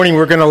Morning,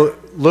 we're going to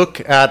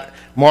look at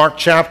Mark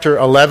chapter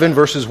 11,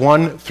 verses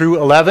 1 through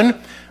 11.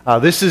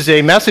 This is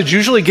a message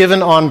usually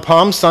given on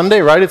Palm Sunday,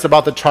 right? It's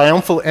about the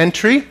triumphal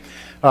entry,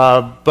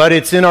 but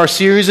it's in our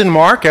series in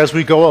Mark as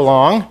we go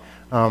along.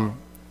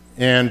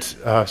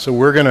 So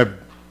we're going to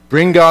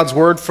bring God's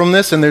word from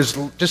this, and there's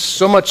just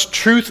so much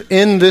truth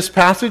in this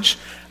passage.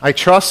 I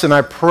trust and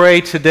I pray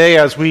today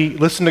as we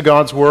listen to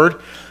God's word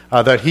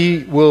that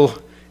He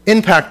will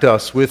impact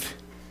us with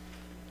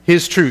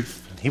His truth.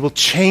 He will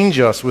change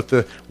us with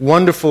the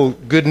wonderful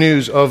good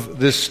news of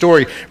this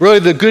story. Really,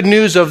 the good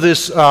news of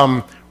this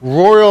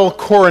royal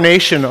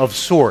coronation of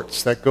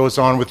sorts that goes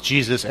on with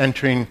Jesus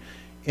entering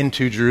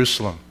into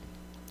Jerusalem.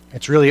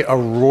 It's really a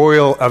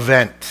royal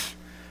event.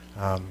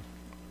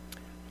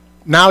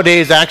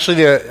 Nowadays,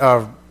 actually,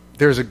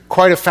 there's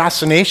quite a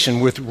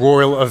fascination with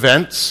royal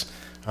events,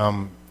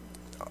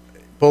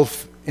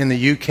 both in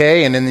the UK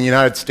and in the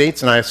United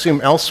States, and I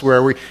assume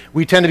elsewhere.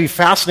 We tend to be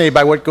fascinated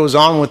by what goes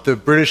on with the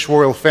British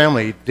royal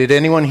family. Did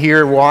anyone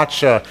here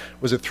watch,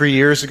 was it 3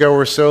 years ago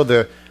or so,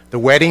 the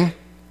wedding,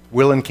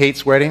 Will and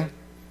Kate's wedding?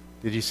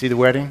 Did you see the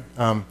wedding?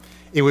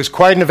 It was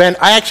quite an event.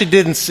 I actually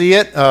didn't see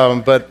it,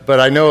 but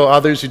I know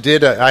others who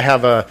did. I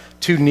have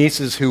two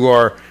nieces who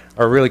are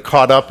really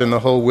caught up in the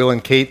whole Will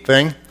and Kate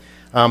thing.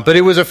 But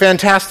it was a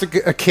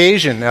fantastic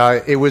occasion.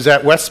 It was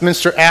at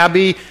Westminster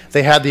Abbey.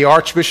 They had the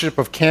Archbishop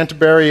of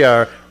Canterbury,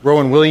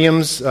 Rowan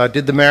Williams,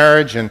 did the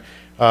marriage, and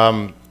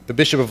the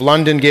Bishop of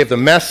London gave the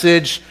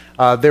message.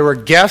 There were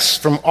guests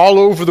from all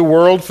over the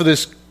world for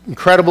this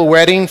incredible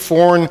wedding,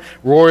 foreign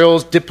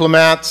royals,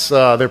 diplomats,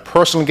 their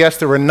personal guests.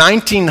 There were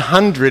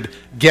 1,900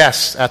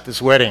 guests at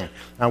this wedding.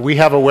 We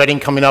have a wedding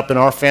coming up in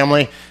our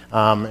family,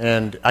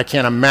 and I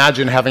can't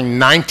imagine having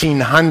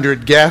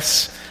 1,900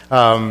 guests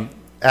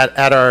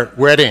at our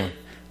wedding.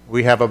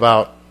 We have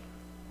about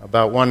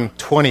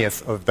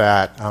 1/20th of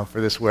that for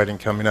this wedding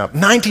coming up.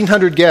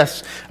 1,900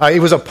 guests. It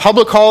was a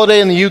public holiday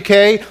in the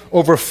UK.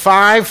 Over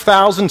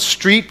 5,000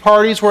 street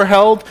parties were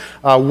held.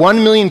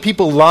 1 million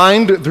people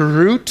lined the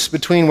route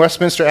between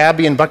Westminster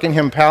Abbey and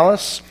Buckingham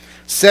Palace.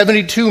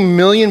 72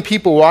 million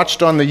people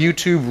watched on the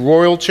YouTube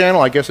Royal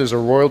channel. I guess there's a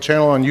Royal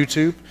channel on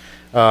YouTube.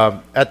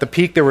 At the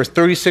peak, there were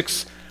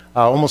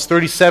almost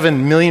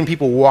 37 million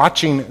people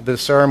watching the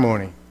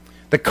ceremony.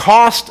 The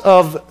cost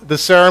of the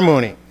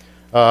ceremony,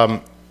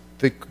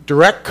 the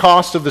direct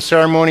cost of the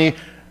ceremony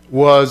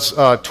was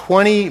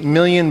 20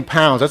 million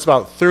pounds. That's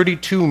about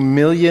 $32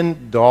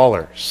 million.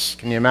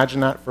 Can you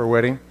imagine that for a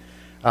wedding?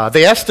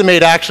 They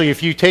estimate, actually,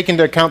 if you take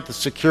into account the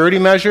security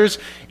measures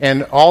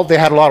and they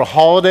had a lot of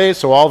holidays,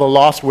 so all the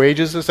lost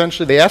wages,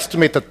 essentially, they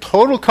estimate the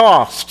total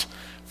cost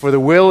for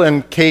the Will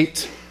and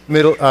Kate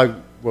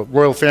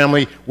royal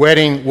family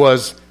wedding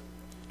was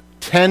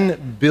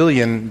 $10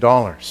 billion.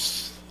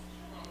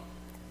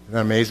 Isn't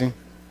that amazing?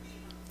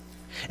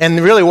 And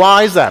really,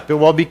 why is that?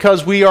 Well,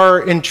 because we are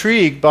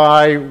intrigued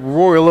by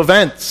royal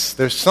events.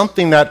 There's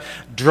something that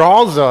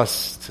draws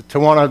us to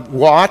want to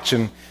watch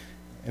and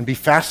be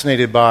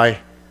fascinated by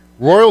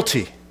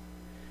royalty.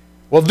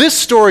 Well, this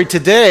story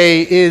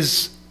today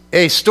is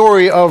a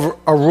story of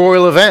a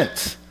royal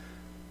event.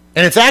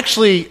 And it's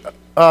actually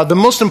the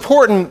most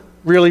important,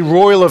 really,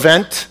 royal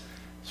event,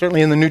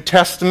 certainly in the New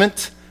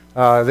Testament,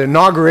 the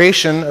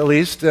inauguration, at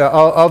least,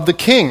 of the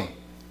King.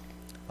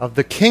 Of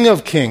the King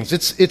of Kings.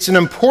 It's an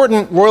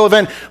important royal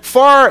event,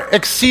 far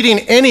exceeding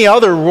any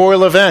other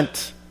royal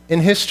event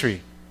in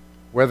history,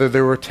 whether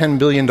there were $10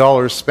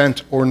 billion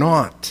spent or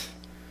not.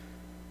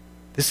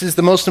 This is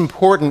the most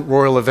important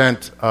royal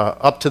event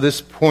up to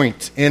this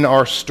point in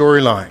our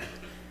storyline.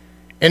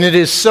 And it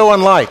is so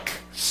unlike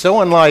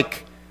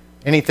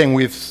anything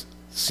we've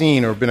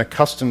seen or been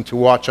accustomed to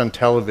watch on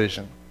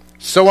television.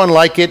 So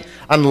unlike it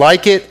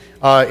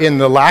in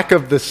the lack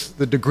of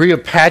the degree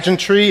of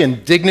pageantry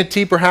and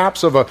dignity,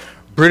 perhaps, of a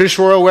British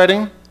royal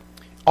wedding.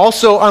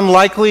 Also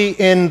unlikely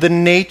in the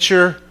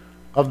nature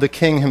of the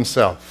king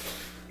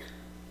himself.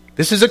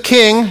 This is a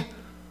king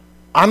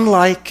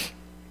unlike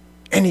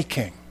any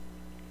king.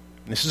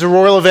 This is a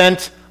royal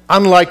event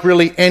unlike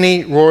really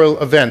any royal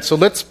event. So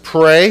let's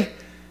pray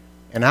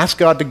and ask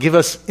God to give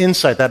us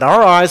insight that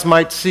our eyes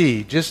might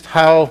see just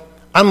how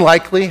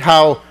unlikely,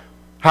 how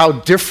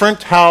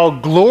different, how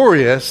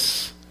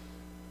glorious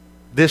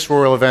this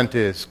royal event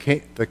is,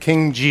 the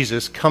King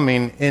Jesus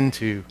coming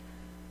into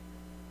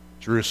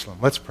Jerusalem.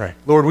 Let's pray.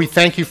 Lord, we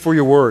thank you for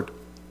your word.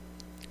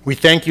 We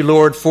thank you,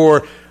 Lord,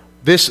 for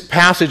this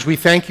passage. We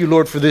thank you,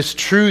 Lord, for this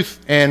truth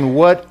and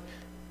what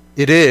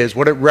it is,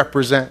 what it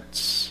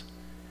represents.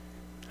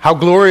 How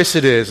glorious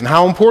it is and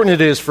how important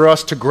it is for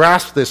us to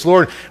grasp this.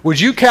 Lord, would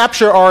you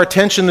capture our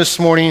attention this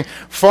morning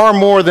far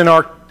more than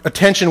our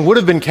attention would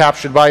have been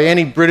captured by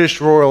any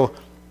British royal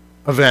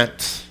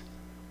event.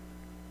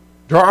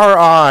 Draw our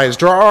eyes,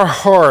 draw our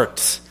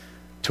hearts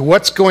to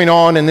what's going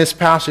on in this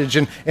passage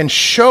and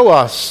show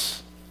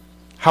us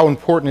how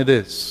important it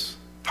is,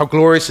 how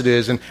glorious it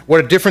is, and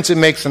what a difference it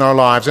makes in our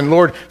lives. And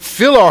Lord,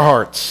 fill our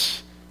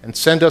hearts and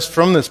send us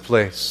from this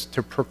place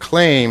to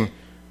proclaim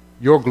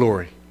your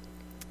glory.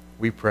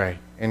 We pray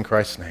in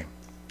Christ's name.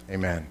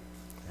 Amen.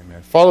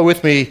 Amen. Follow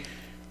with me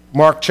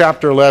Mark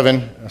chapter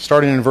 11,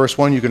 starting in verse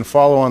 1, you can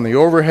follow on the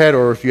overhead,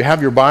 or if you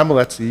have your Bible,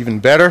 that's even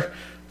better.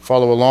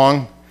 Follow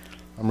along.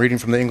 I'm reading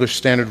from the English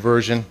Standard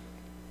Version.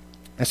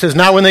 It says,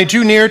 "Now when they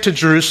drew near to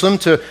Jerusalem,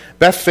 to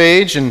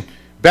Bethphage and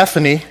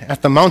Bethany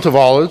at the Mount of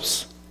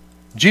Olives,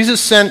 Jesus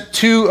sent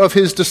 2 of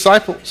his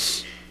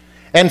disciples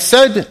and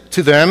said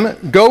to them,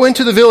 'Go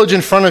into the village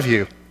in front of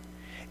you,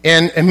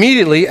 and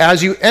immediately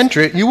as you enter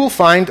it, you will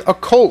find a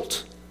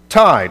colt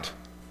tied,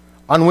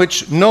 on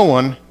which no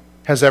one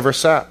has ever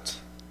sat.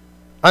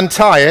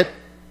 Untie it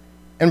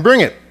and bring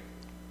it.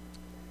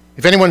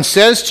 If anyone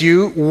says to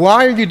you,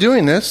 "Why are you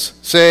doing this?"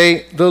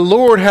 say, "The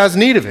Lord has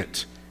need of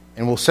it,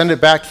 and will send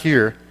it back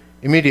here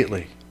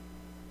immediately."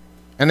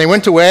 And they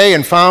went away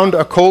and found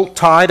a colt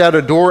tied at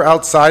a door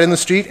outside in the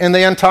street, and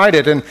they untied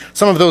it. And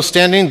some of those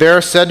standing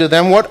there said to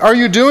them, "What are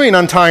you doing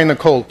untying the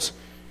colt?"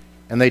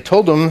 And they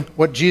told them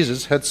what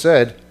Jesus had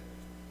said,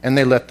 and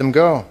they let them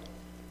go.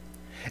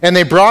 And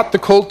they brought the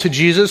colt to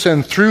Jesus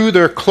and threw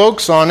their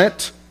cloaks on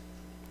it,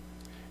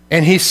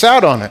 and he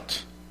sat on it.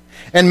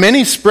 And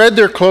many spread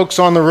their cloaks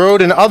on the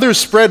road, and others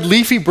spread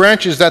leafy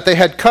branches that they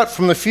had cut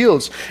from the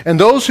fields. And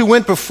those who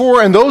went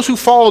before and those who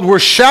followed were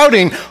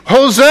shouting,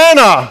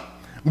 "Hosanna!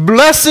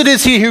 Blessed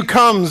is he who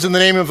comes in the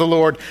name of the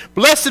Lord.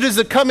 Blessed is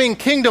the coming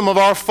kingdom of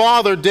our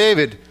father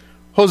David.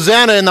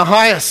 Hosanna in the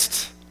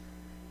highest."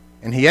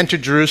 And he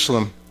entered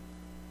Jerusalem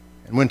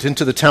and went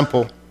into the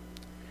temple.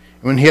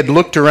 And when he had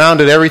looked around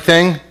at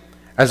everything,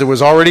 as it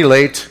was already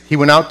late, he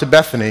went out to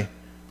Bethany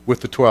with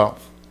the 12.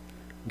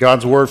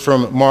 God's word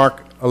from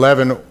Mark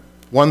 11,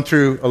 1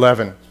 through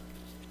 11.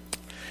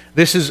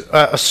 This is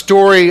a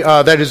story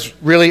that is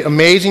really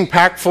amazing,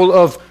 packed full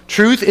of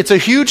truth. It's a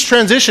huge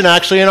transition,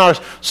 actually, in our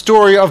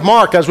story of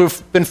Mark. As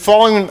we've been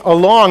following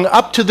along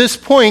up to this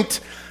point,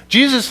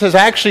 Jesus has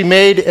actually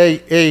made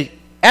an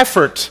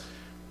effort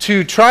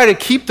to try to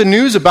keep the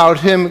news about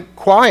him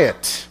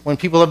quiet. When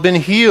people have been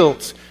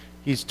healed,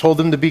 he's told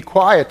them to be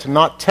quiet, to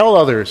not tell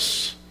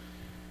others.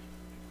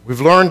 We've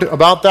learned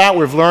about that.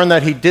 We've learned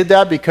that he did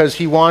that because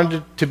he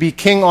wanted to be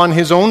king on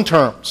his own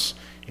terms.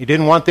 He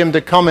didn't want them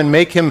to come and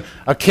make him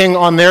a king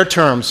on their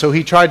terms, so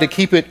he tried to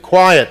keep it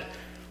quiet.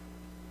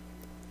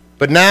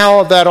 But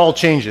now that all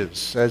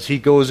changes as he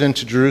goes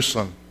into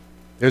Jerusalem.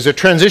 There's a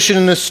transition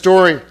in this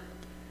story,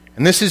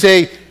 and this is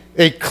a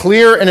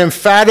clear and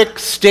emphatic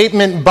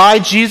statement by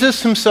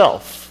Jesus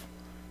himself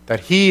that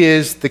he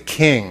is the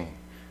king,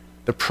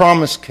 the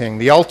promised king,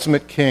 the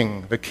ultimate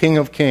king, the King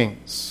of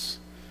Kings.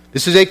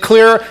 This is a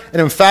clear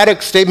and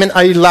emphatic statement,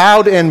 a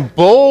loud and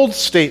bold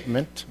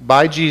statement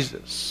by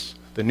Jesus.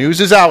 The news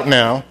is out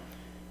now.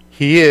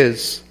 He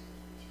is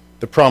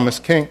the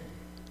promised king.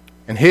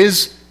 And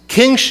his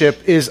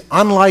kingship is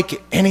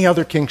unlike any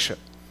other kingship.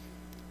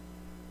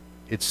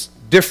 It's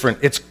different.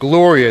 It's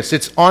glorious.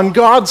 It's on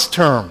God's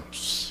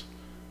terms,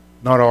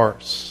 not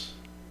ours.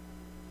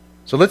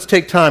 So let's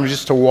take time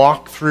just to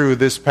walk through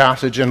this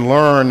passage and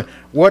learn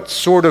what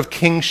sort of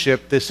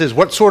kingship this is,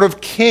 what sort of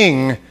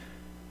king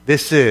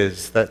this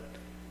is that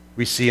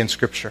we see in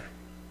Scripture.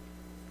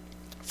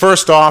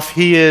 First off,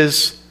 he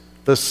is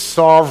the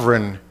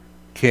sovereign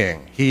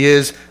king. He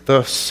is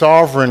the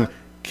sovereign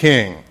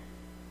king.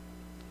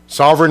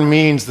 Sovereign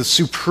means the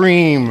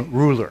supreme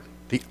ruler,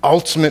 the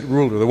ultimate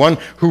ruler, the one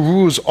who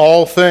rules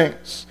all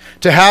things.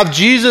 To have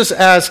Jesus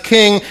as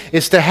king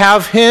is to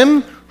have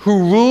him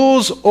who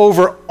rules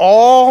over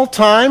all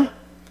time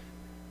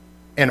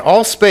and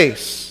all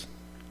space.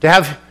 To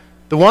have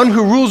the one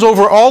who rules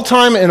over all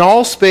time and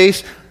all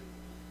space,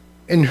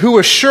 and who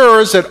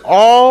assures that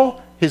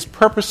all his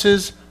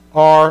purposes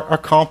are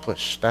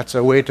accomplished. That's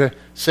a way to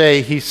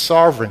say he's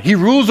sovereign. He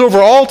rules over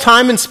all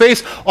time and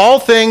space, all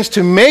things,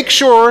 to make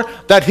sure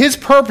that his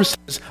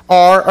purposes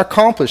are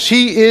accomplished.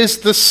 He is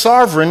the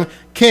sovereign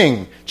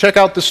king. Check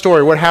out the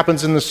story. What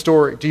happens in the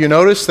story? Do you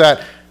notice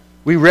that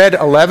we read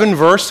 11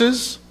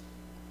 verses?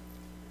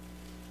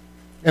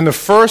 And the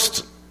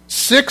first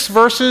 6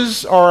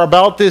 verses are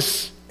about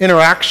this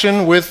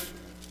interaction with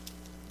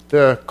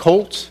the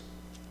colt,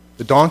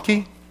 the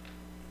donkey.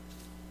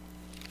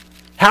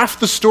 Half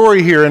the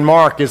story here in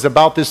Mark is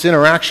about this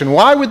interaction.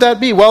 Why would that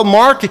be? Well,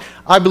 Mark,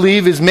 I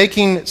believe, is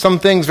making some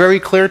things very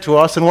clear to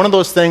us, and one of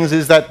those things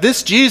is that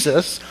this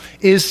Jesus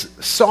is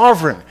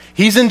sovereign.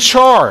 He's in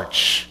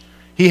charge.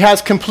 He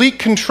has complete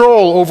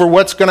control over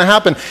what's going to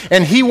happen,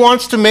 and he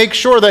wants to make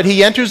sure that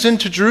he enters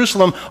into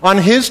Jerusalem on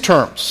his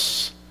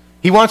terms.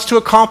 He wants to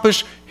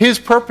accomplish his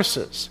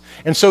purposes,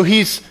 and so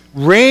he's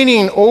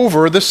reigning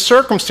over the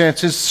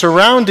circumstances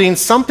surrounding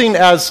something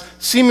as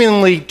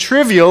seemingly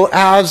trivial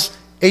as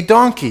a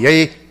donkey,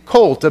 a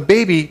colt, a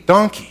baby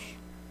donkey.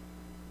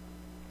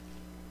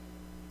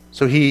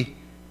 So he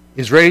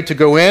is ready to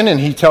go in, and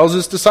he tells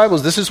his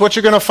disciples, this is what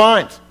you're going to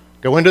find.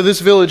 Go into this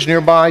village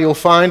nearby, you'll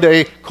find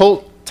a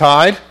colt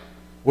tied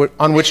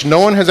on which no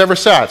one has ever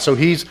sat. So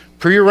he's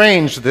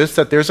prearranged this,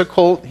 that there's a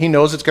colt. He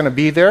knows it's going to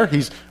be there.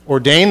 He's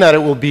ordained that it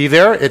will be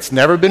there. It's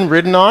never been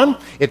ridden on.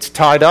 It's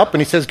tied up.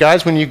 And he says,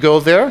 guys, when you go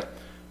there,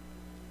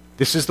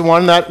 this is the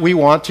one that we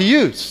want to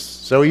use.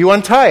 So you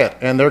untie it.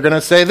 And they're going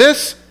to say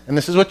this, and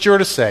this is what you're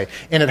to say.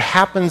 And it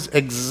happens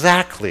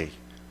exactly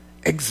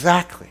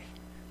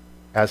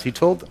as he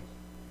told them.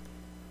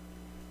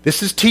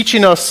 This is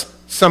teaching us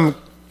some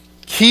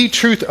key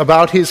truth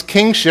about his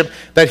kingship,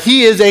 that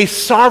he is a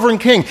sovereign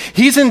king.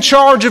 He's in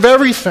charge of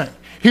everything.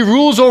 He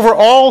rules over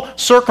all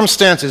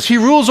circumstances. He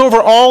rules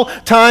over all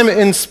time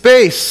and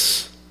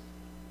space.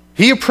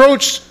 He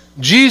approached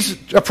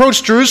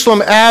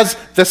Jerusalem as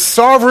the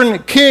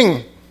sovereign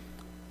king.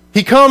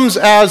 He comes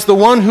as the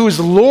one who is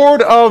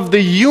Lord of the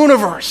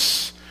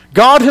universe,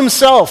 God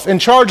himself in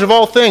charge of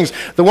all things,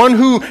 the one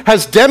who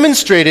has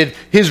demonstrated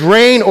his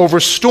reign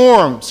over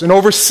storms and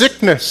over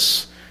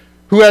sickness,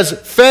 who has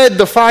fed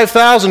the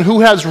 5,000,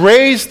 who has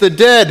raised the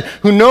dead,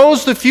 who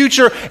knows the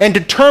future and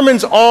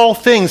determines all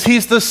things.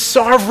 He's the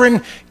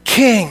sovereign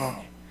king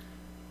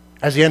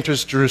as he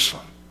enters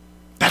Jerusalem.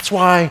 That's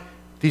why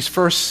these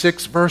first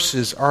 6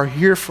 verses are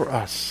here for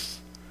us,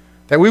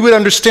 that we would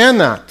understand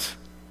that.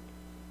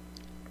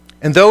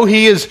 And though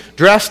he is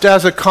dressed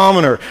as a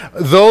commoner,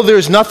 though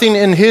there's nothing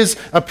in his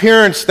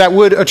appearance that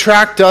would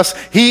attract us,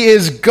 he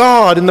is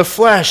God in the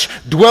flesh,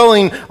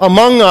 dwelling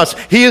among us.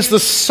 He is the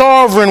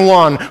sovereign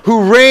one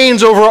who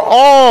reigns over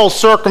all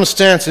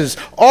circumstances,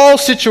 all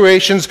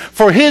situations,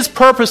 for his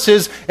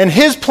purposes and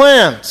his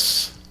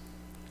plans.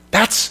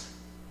 That's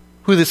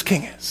who this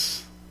king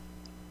is.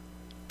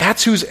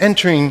 That's who's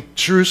entering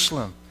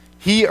Jerusalem.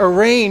 He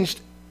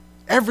arranged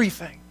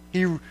everything.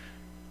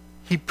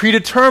 He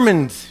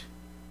predetermined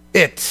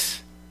it,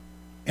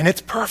 and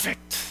it's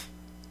perfect.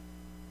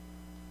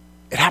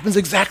 It happens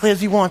exactly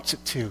as he wants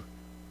it to.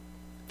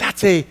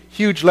 That's a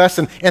huge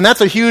lesson, and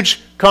that's a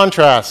huge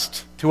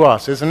contrast to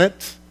us, isn't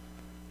it?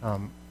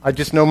 I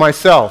just know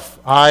myself.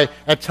 I,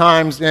 at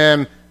times,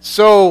 am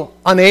so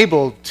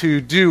unable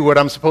to do what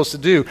I'm supposed to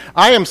do.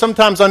 I am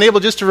sometimes unable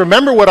just to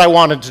remember what I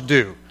wanted to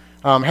do.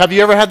 Have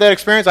you ever had that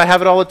experience? I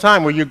have it all the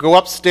time, where you go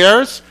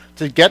upstairs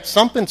to get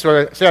something.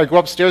 So I go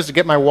upstairs to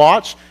get my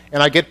watch,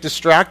 and I get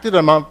distracted.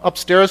 I'm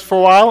upstairs for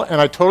a while, and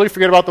I totally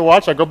forget about the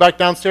watch. I go back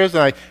downstairs,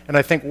 and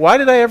I think, why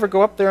did I ever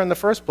go up there in the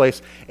first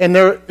place? And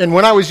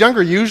when I was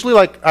younger, usually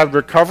I'd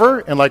recover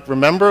and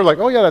remember,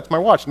 oh yeah, that's my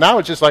watch. Now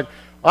it's just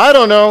I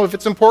don't know. If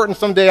it's important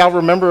someday, I'll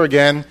remember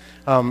again.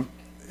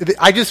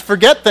 I just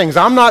forget things.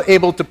 I'm not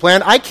able to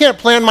plan. I can't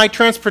plan my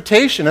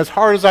transportation as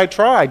hard as I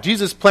try.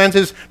 Jesus plans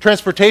his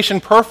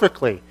transportation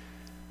perfectly.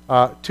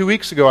 2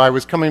 weeks ago, I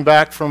was coming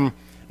back from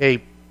a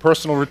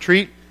personal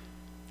retreat,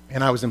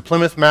 and I was in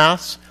Plymouth,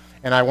 Mass.,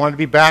 and I wanted to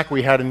be back.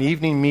 We had an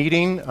evening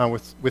meeting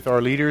with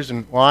our leaders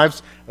and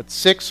wives at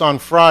 6 on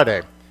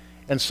Friday.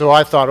 And so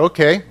I thought,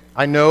 okay,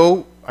 I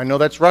know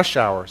that's rush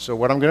hour. So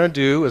what I'm going to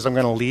do is I'm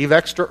going to leave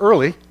extra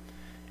early,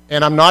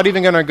 and I'm not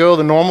even going to go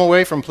the normal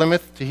way from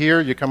Plymouth to here.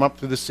 You come up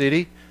through the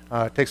city.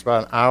 It takes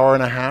about an hour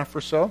and a half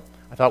or so.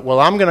 I thought, well,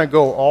 I'm going to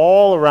go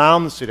all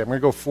around the city. I'm going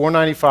to go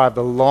 495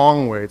 the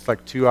long way. It's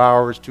 2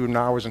 hours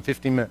and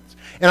 15 minutes.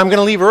 And I'm going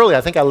to leave early.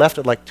 I think I left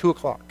at 2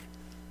 o'clock,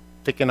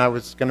 thinking I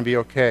was going to be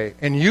okay.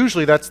 And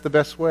usually that's the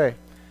best way.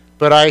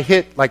 But I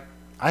hit,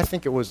 I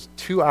think it was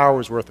 2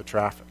 hours worth of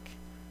traffic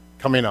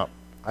coming up.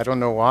 I don't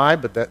know why,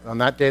 but on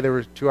that day there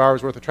was 2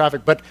 hours worth of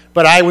traffic. But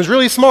I was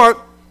really smart,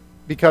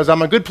 because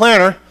I'm a good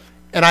planner,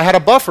 and I had a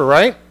buffer,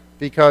 right?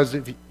 Because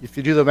if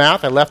you do the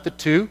math, I left at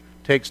 2.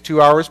 Takes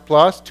 2 hours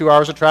plus, 2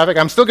 hours of traffic.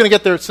 I'm still going to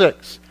get there at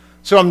 6.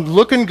 So I'm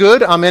looking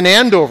good. I'm in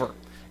Andover.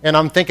 And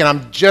I'm thinking,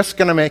 I'm just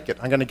going to make it.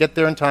 I'm going to get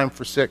there in time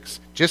for 6.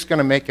 Just going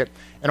to make it.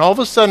 And all of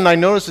a sudden, I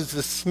noticed it's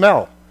this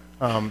smell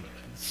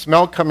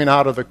coming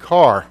out of the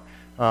car.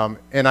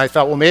 And I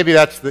thought, well, maybe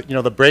that's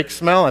the brake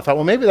smell. I thought,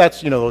 well, maybe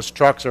that's those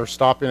trucks are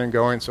stopping and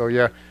going. So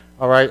yeah,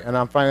 all right. And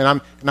I'm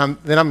fine.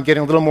 Then I'm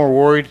getting a little more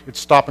worried. It's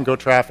stop and go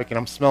traffic, and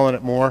I'm smelling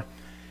it more.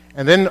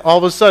 And then all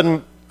of a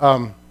sudden,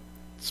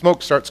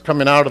 smoke starts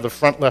coming out of the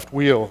front left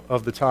wheel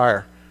of the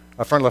tire,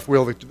 front left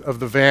wheel of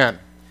the van.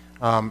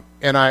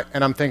 And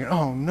I'm thinking,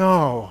 oh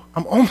no,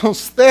 I'm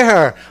almost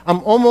there. I'm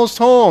almost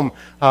home.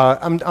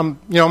 I'm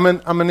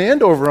in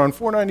Andover on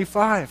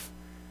 495.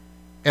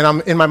 And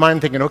I'm in my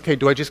mind thinking, okay,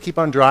 do I just keep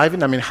on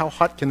driving? How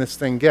hot can this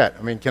thing get?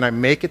 Can I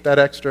make it that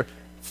extra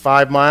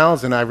 5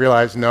 miles? And I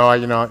realized, no,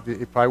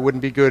 it probably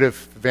wouldn't be good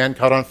if the van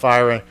caught on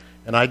fire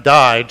and I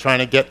died trying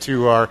to get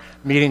to our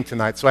meeting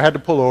tonight. So I had to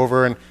pull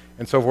over and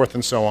so forth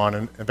and so on.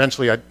 And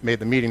eventually I made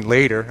the meeting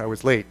later. I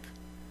was late.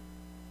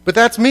 But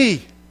that's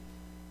me.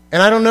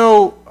 And I don't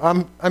know,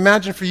 I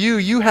imagine for you,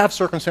 you have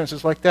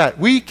circumstances like that.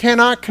 We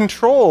cannot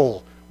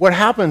control what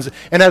happens.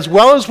 And as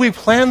well as we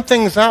plan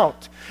things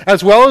out,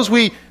 as well as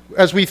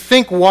we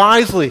think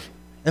wisely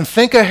and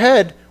think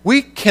ahead,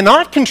 we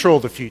cannot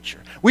control the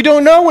future. We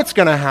don't know what's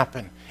going to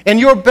happen. And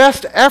your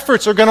best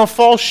efforts are going to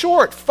fall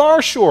short,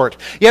 far short.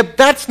 Yet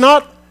that's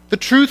not the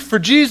truth for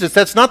Jesus.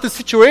 That's not the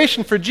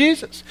situation for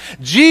Jesus.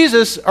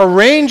 Jesus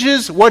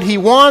arranges what he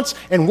wants,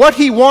 and what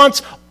he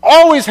wants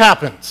always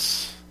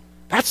happens.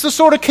 That's the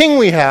sort of king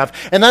we have,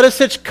 and that is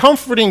such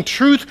comforting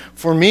truth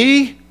for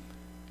me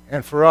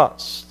and for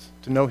us,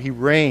 to know he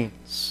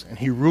reigns and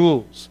he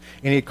rules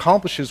and he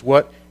accomplishes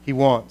what he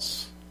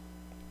wants.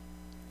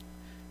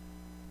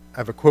 I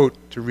have a quote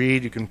to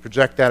read. You can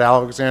project that.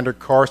 Alexander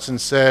Carson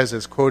says,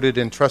 as quoted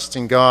in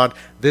Trusting God,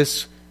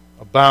 this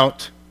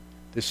about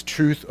this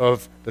truth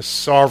of the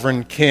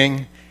sovereign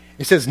king.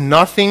 He says,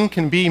 nothing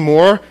can be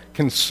more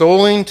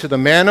consoling to the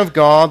man of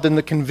God than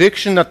the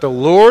conviction that the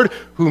Lord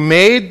who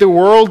made the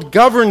world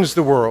governs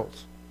the world,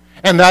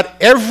 and that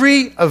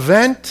every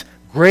event,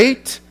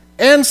 great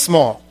and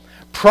small,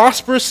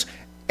 prosperous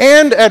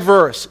and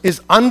adverse,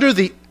 is under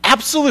the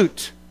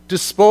absolute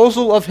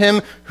disposal of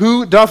him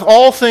who doth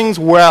all things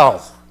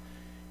well,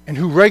 and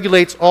who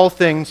regulates all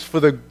things for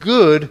the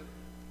good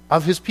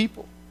of his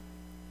people.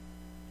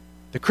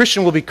 The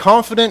Christian will be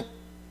confident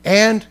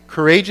and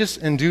courageous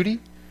in duty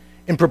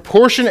in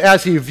proportion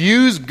as he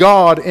views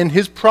God in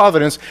his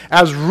providence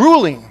as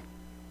ruling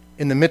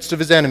in the midst of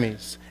his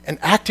enemies and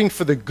acting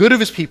for the good of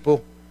his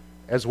people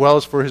as well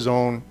as for his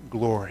own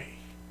glory.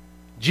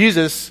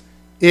 Jesus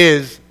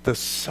is the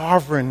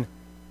sovereign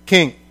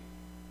king.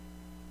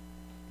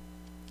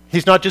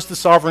 He's not just the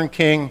sovereign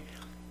king,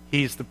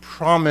 he's the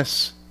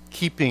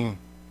promise-keeping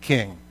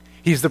king.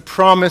 He's the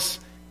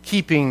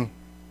promise-keeping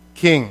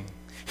king.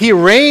 He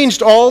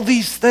arranged all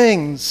these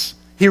things.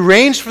 He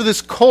arranged for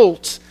this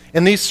colt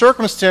and these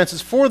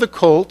circumstances for the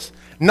colt,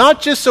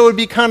 not just so it would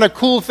be kind of a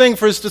cool thing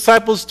for his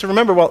disciples to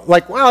remember. Well,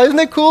 like, wow, isn't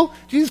that cool?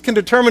 Jesus can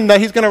determine that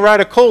he's going to ride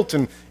a colt,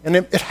 and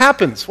it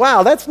happens.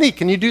 Wow, that's neat.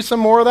 Can you do some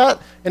more of that?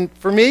 And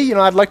for me,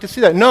 I'd like to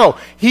see that. No,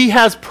 he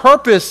has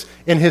purpose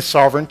in his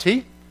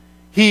sovereignty.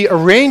 He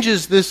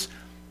arranges this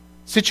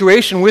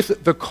situation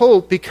with the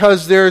colt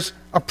because there's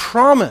a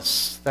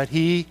promise that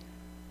he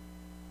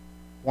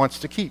wants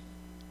to keep.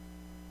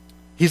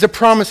 He's a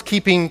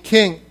promise-keeping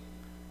king.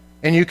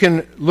 And you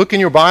can look in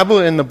your Bible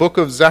in the book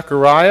of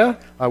Zechariah.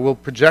 I will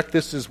project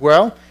this as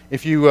well.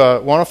 If you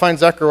want to find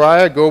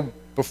Zechariah, go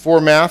before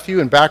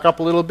Matthew and back up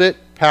a little bit,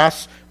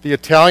 past the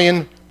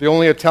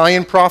only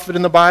Italian prophet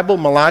in the Bible,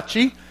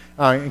 Malachi,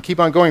 and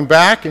keep on going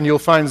back, and you'll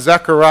find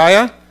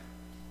Zechariah.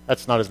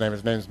 That's not his name.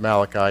 His name is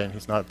Malachi, and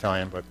he's not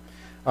Italian.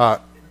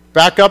 But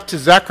back up to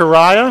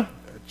Zechariah,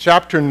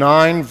 chapter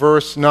 9,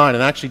 verse 9.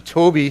 And actually,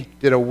 Toby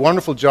did a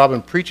wonderful job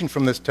in preaching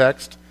from this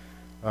text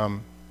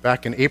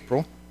back in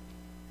April.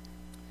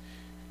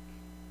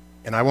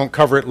 And I won't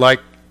cover it like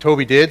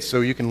Toby did,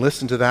 so you can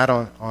listen to that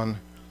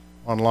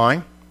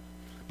online.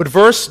 But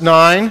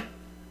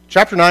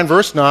chapter 9,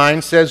 verse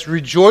 9 says,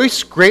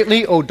 "Rejoice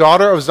greatly, O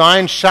daughter of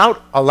Zion.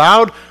 Shout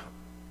aloud,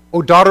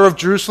 O daughter of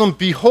Jerusalem.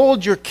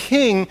 Behold, your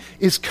king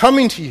is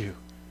coming to you.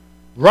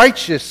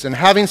 Righteous and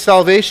having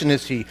salvation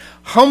is he,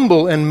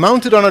 humble and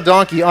mounted on a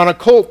donkey, on a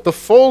colt, the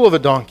foal of a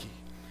donkey."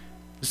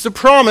 This is a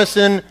promise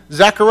in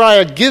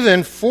Zechariah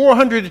given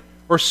 400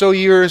 or so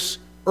years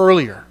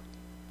earlier,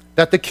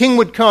 that the king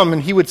would come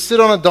and he would sit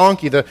on a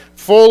donkey, the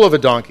foal of a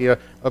donkey,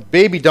 a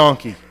baby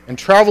donkey, and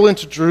travel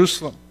into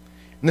Jerusalem.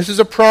 And this is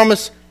a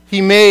promise he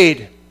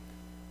made,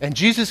 and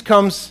Jesus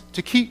comes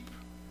to keep.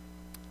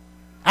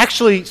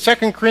 Actually,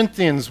 2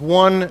 Corinthians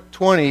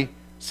 1:20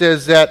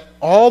 says that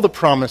all the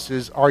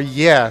promises are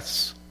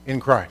yes in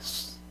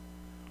Christ.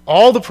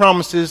 All the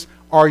promises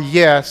are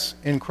yes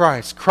in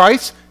Christ.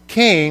 Christ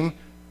came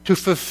to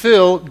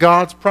fulfill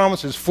God's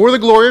promises for the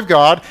glory of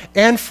God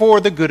and for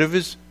the good of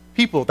his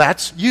people.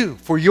 That's you,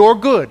 for your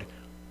good.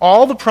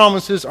 All the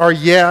promises are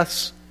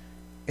yes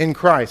in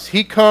Christ.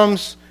 He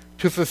comes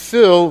to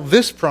fulfill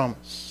this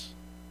promise.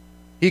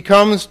 He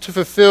comes to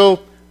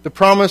fulfill the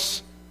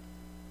promise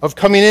of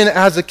coming in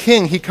as a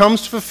king. He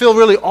comes to fulfill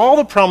really all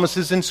the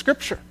promises in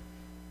Scripture.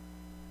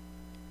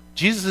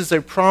 Jesus is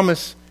a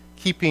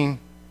promise-keeping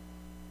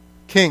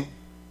king.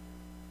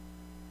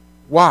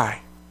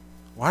 Why?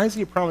 Why is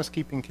he a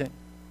promise-keeping king?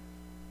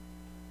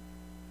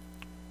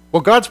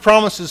 Well, God's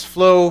promises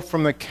flow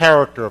from the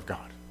character of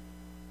God.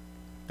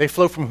 They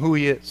flow from who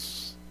he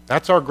is.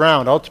 That's our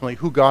ground, ultimately,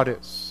 who God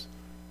is.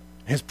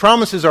 His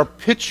promises are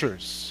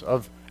pictures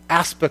of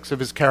aspects of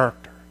his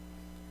character.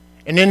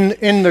 And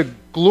in the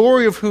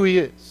glory of who he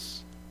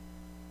is,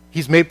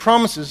 he's made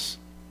promises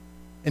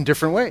in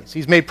different ways.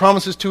 He's made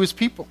promises to his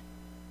people.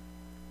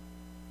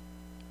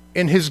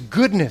 In his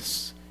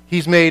goodness,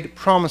 he's made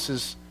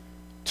promises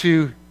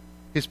to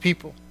his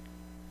people.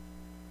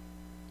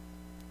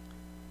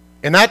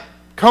 And that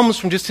comes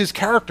from just his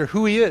character,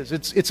 who he is.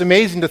 It's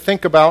amazing to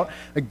think about.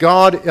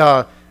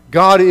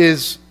 God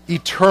is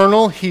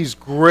eternal. He's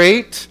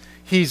great.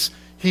 He's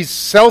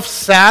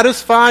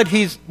self-satisfied.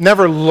 He's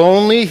never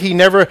lonely. He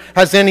never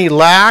has any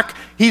lack.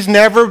 He's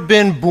never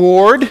been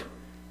bored.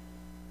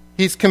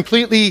 He's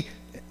completely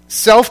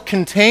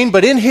self-contained.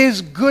 But in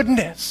his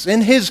goodness,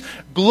 in his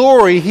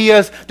glory, he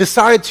has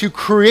decided to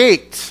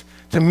create,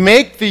 to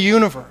make the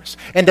universe,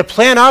 and to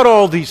plan out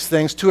all these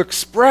things to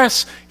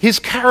express his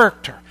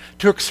character,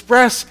 to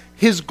express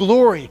his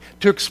glory,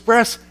 to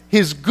express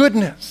his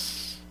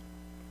goodness.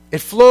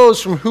 It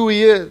flows from who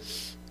he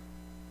is.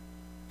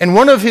 And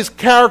one of his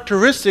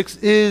characteristics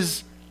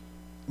is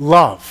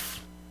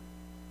love.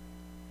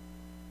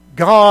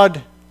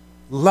 God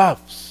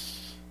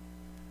loves.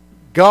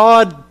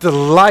 God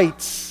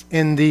delights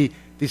in the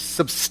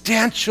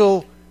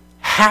substantial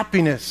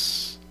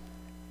happiness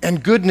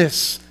and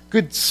goodness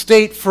good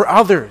state for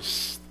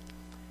others.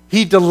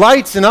 He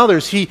delights in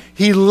others. He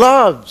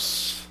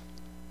loves.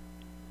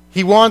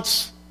 He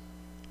wants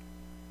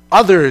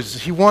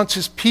others. He wants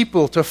his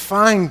people to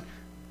find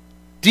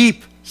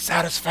deep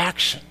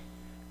satisfaction,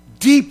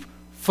 deep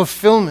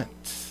fulfillment.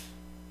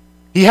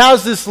 He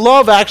has this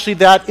love, actually,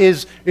 that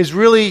is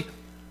really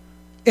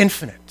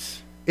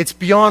infinite. It's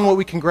beyond what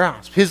we can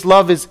grasp. His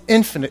love is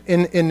infinite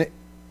in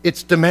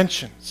its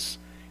dimensions.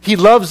 He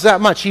loves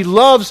that much. He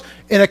loves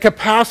in a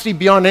capacity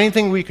beyond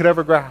anything we could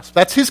ever grasp.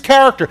 That's his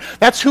character.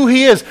 That's who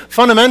he is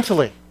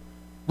fundamentally.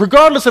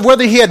 Regardless of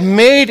whether he had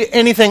made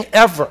anything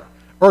ever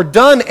or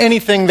done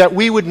anything that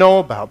we would know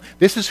about,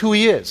 this is who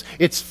he is.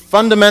 It's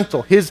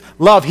fundamental. His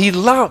love. He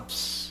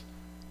loves.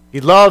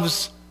 He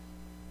loves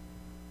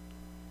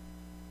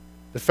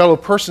the fellow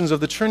persons of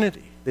the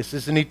Trinity. This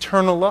is an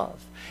eternal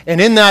love. And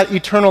in that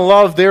eternal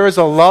love, there is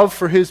a love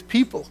for his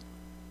people.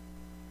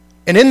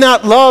 And in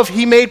that love,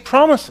 he made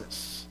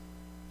promises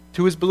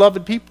to his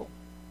beloved people.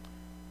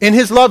 In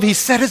his love, he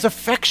set his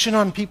affection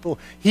on people.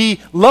 He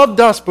loved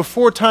us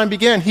before time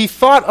began. He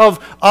thought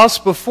of us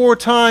before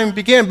time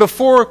began.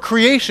 Before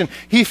creation,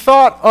 he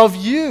thought of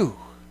you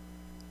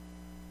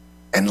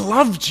and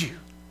loved you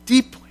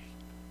deeply.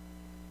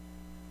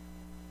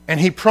 And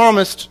he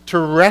promised to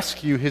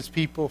rescue his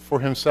people for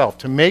himself,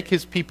 to make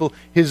his people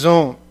his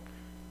own.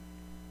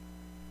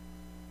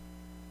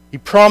 He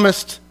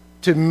promised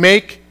to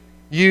make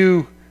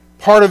you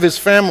part of his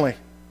family.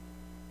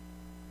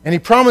 And he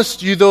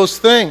promised you those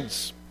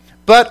things.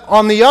 But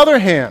on the other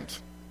hand,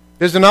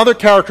 there's another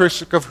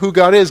characteristic of who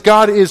God is.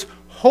 God is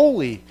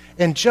holy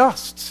and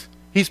just.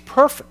 He's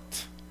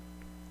perfect.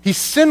 He's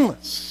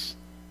sinless.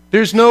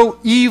 There's no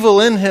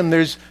evil in him.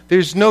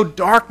 There's no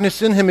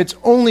darkness in him. It's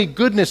only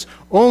goodness,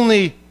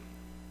 only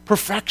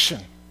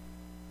perfection.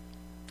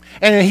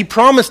 And he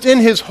promised in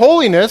his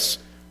holiness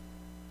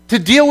to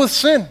deal with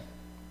sin.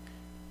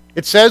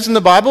 It says in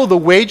the Bible, the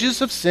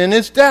wages of sin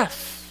is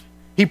death.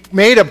 He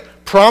made a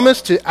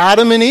promise to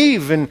Adam and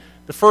Eve and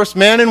the first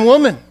man and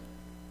woman.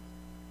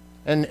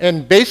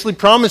 And basically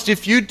promised,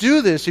 if you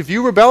do this, if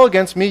you rebel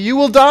against me, you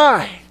will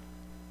die.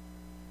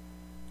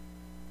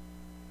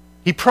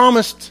 He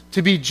promised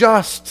to be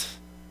just,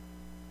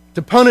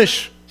 to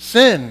punish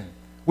sin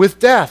with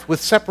death,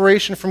 with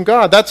separation from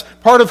God. That's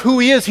part of who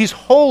he is. He's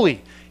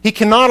holy. He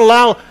cannot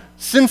allow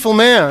sinful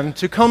man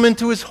to come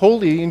into his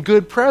holy and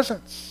good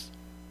presence.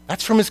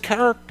 That's from his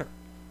character.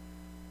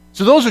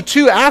 So those are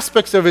two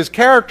aspects of his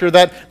character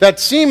that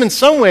seem in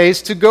some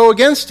ways to go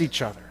against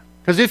each other.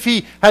 Because if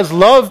he has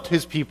loved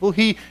his people,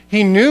 he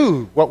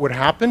knew what would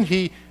happen.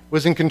 He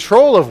was in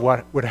control of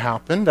what would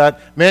happen,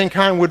 that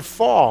mankind would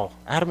fall.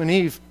 Adam and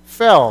Eve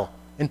fell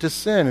into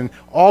sin, and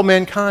all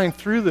mankind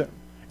through them.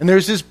 And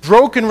there's this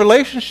broken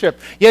relationship.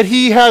 Yet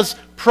he has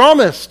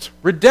promised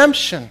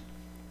redemption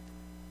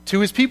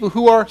to his people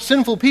who are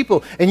sinful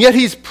people. And yet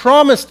he's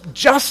promised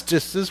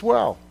justice as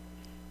well.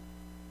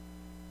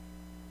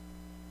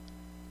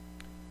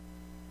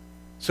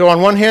 So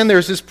on one hand,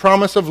 there's this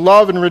promise of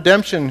love and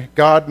redemption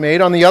God made.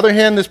 On the other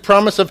hand, this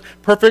promise of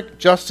perfect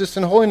justice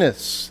and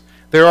holiness.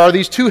 There are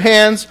these two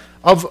hands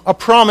of a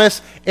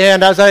promise,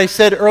 and as I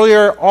said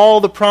earlier, all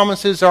the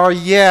promises are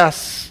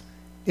yes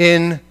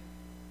in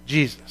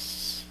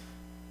Jesus.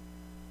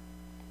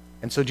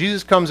 And so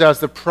Jesus comes as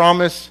the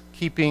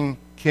promise-keeping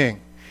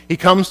king. He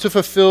comes to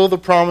fulfill the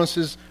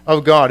promises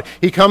of God.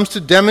 He comes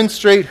to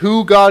demonstrate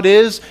who God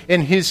is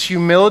in his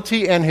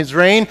humility and his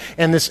reign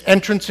and this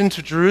entrance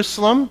into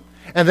Jerusalem.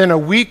 And then a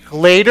week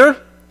later,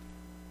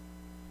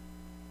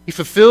 he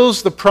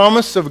fulfills the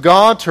promise of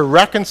God to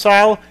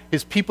reconcile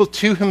his people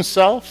to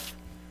himself,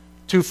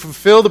 to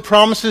fulfill the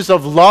promises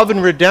of love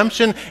and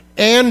redemption,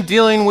 and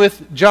dealing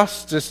with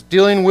justice,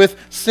 dealing with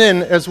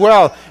sin as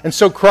well. And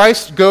so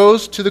Christ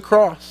goes to the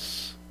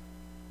cross,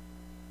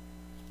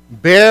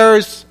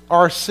 bears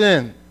our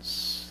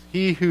sins.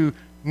 He who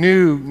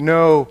knew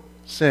no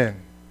sin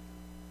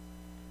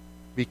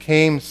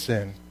became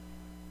sin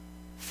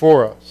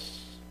for us,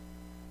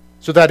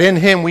 so that in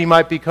him we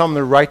might become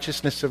the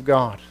righteousness of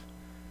God.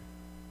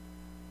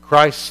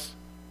 Christ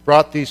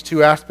brought these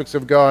two aspects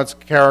of God's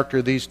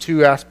character, these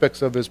two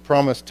aspects of his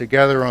promise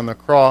together on the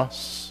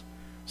cross,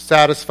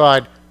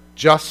 satisfied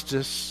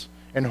justice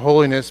and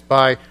holiness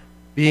by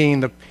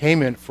being the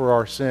payment for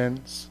our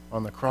sins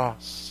on the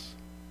cross.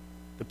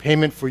 The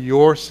payment for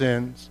your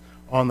sins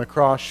on the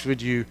cross,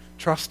 should you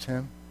trust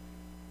him.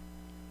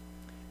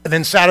 And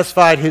then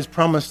satisfied his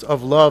promise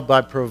of love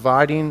by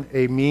providing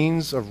a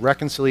means of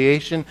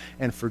reconciliation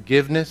and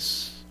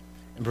forgiveness,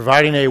 and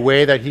providing a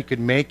way that he could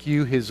make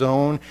you his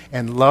own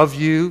and love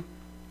you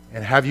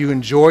and have you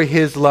enjoy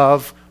his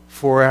love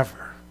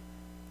forever.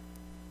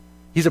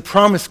 He's a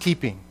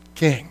promise-keeping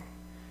king.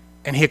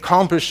 And he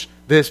accomplished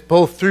this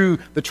both through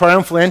the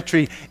triumphal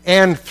entry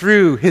and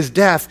through his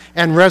death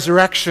and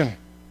resurrection.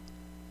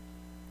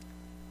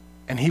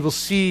 And he will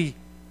see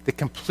the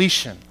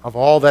completion of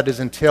all that is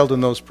entailed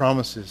in those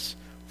promises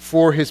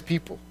for his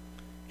people.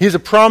 He's a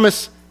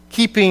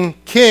promise-keeping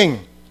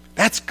king.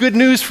 That's good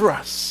news for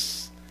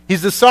us.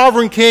 He's the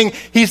sovereign king.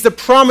 He's the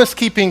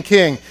promise-keeping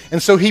king.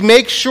 And so he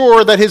makes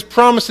sure that his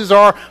promises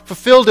are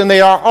fulfilled, and they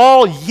are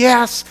all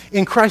yes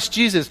in Christ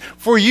Jesus.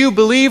 For you,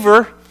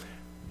 believer,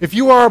 if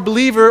you are a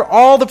believer,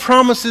 all the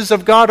promises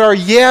of God are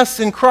yes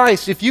in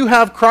Christ. If you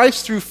have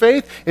Christ through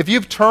faith, if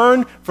you've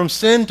turned from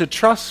sin to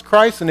trust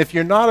Christ, and if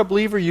you're not a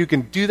believer, you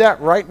can do that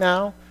right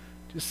now.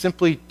 Just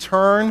simply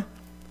turn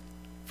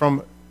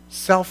from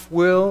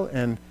self-will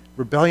and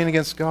rebellion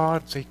against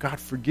God. Say, God,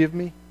 forgive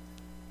me.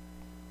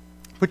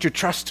 Put your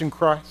trust in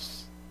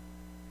Christ.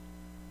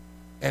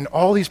 And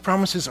all these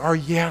promises are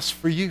yes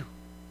for you.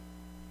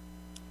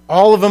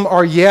 All of them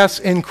are yes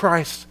in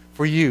Christ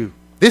for you.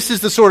 This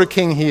is the sort of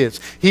king he is.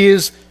 He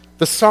is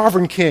the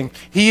sovereign king.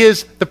 He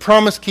is the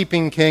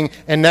promise-keeping king.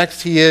 And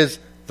next, he is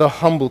the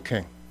humble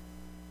king.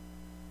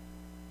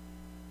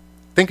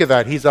 Think of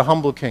that. He's a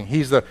humble king.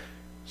 He's the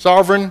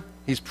sovereign.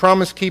 He's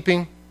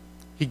promise-keeping.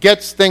 He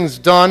gets things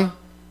done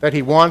that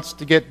he wants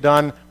to get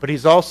done. But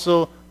he's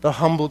also the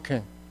humble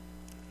king.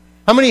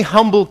 How many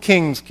humble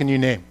kings can you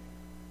name?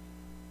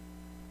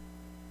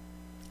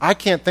 I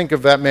can't think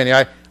of that many.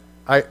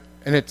 I'm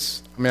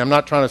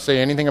not trying to say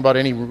anything about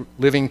any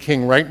living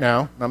king right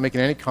now. I'm not making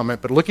any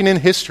comment. But looking in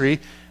history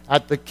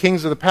at the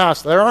kings of the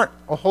past, there aren't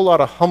a whole lot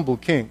of humble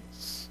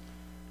kings.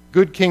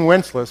 Good King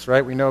Wenceslas,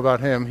 right? We know about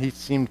him. He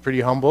seemed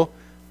pretty humble,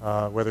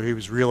 whether he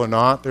was real or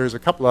not. There's a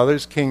couple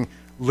others. King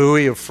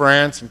Louis of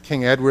France and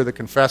King Edward the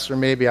Confessor,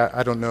 maybe.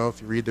 I don't know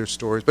if you read their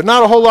stories. But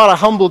not a whole lot of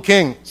humble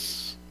kings.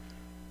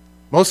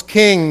 Most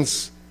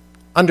kings,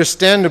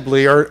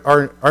 understandably,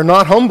 are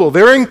not humble.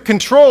 They're in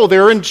control.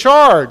 They're in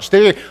charge.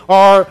 They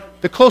are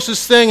the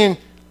closest thing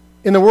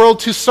in the world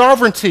to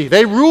sovereignty.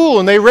 They rule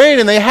and they reign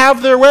and they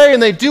have their way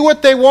and they do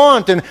what they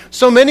want. And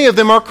so many of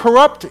them are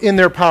corrupt in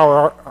their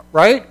power,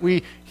 right?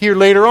 We hear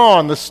later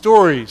on the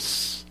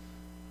stories,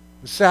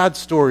 the sad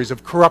stories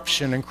of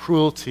corruption and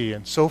cruelty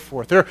and so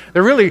forth. There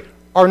really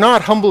are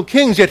not humble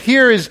kings, yet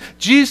here is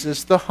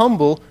Jesus, the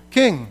humble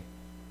king.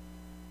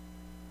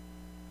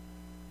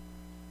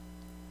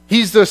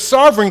 He's the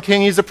sovereign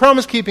king. He's the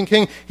promise-keeping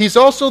king. He's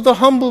also the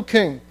humble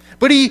king.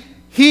 But he,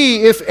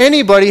 if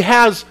anybody,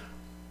 has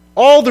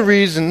all the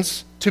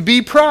reasons to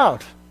be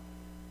proud.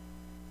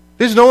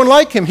 There's no one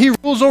like him. He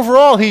rules over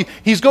all.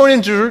 He's going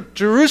into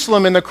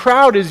Jerusalem, and the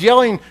crowd is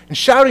yelling and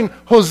shouting,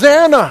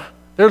 Hosanna!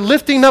 They're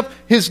lifting up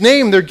his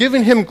name. They're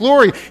giving him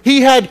glory. He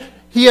had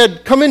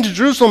come into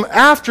Jerusalem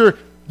after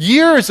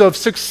years of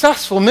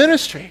successful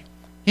ministry.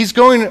 He's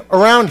going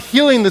around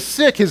healing the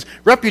sick. His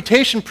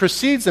reputation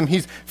precedes him.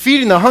 He's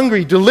feeding the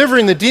hungry,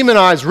 delivering the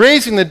demonized,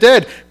 raising the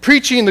dead,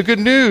 preaching the good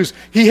news.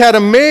 He had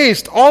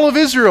amazed all of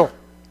Israel.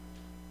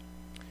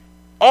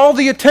 All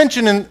the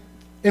attention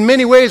in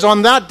many ways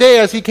on that day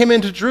as he came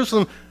into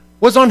Jerusalem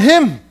was on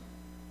him.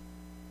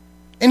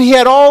 And he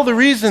had all the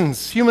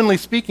reasons, humanly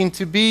speaking,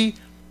 to be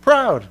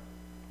proud.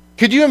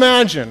 Could you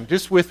imagine,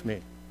 just with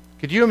me,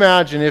 could you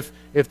imagine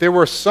if there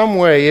were some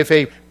way, if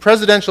a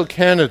presidential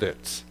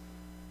candidate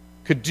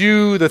could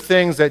do the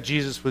things that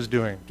Jesus was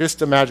doing?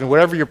 Just imagine,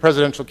 whatever your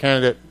presidential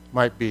candidate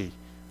might be.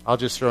 I'll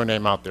just throw a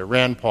name out there.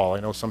 Rand Paul. I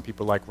know some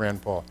people like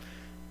Rand Paul.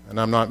 And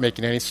I'm not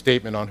making any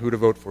statement on who to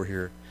vote for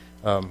here.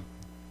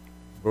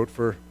 Vote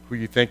for who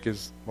you think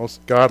is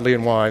most godly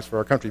and wise for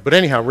our country. But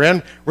anyhow,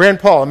 Rand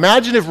Paul.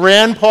 Imagine if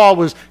Rand Paul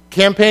was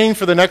campaigning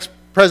for the next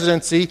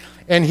presidency,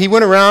 and he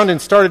went around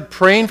and started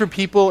praying for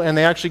people, and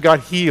they actually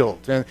got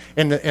healed, and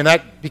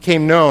that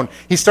became known.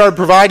 He started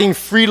providing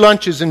free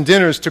lunches and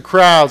dinners to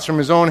crowds from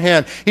his own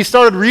hand. He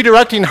started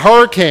redirecting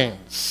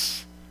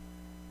hurricanes,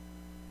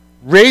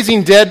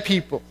 raising dead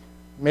people,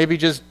 maybe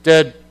just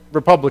dead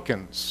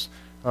Republicans,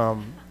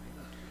 and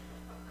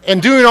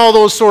doing all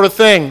those sort of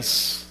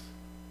things,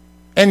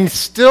 and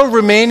still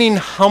remaining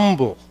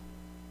humble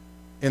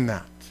in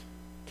that.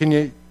 Can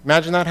you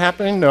imagine that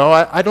happening? No,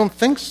 I don't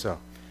think so.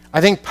 I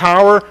think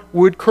power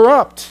would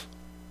corrupt.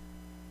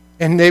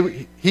 And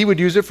he would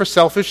use it for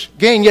selfish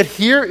gain. Yet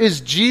here is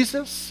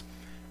Jesus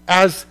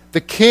as the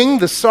king,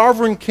 the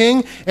sovereign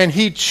king, and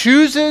he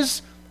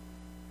chooses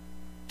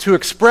to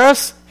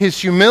express his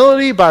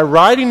humility by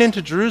riding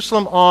into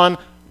Jerusalem on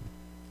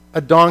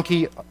a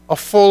donkey, a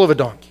foal of a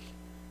donkey.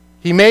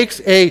 He makes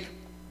a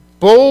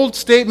bold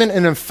statement,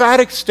 an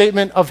emphatic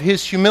statement of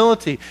his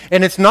humility.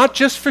 And it's not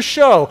just for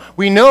show.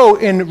 We know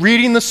in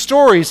reading the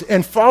stories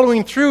and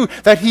following through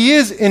that he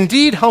is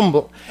indeed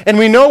humble. And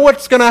we know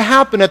what's going to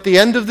happen at the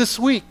end of this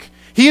week.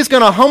 He is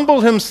going to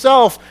humble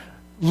himself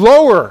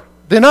lower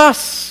than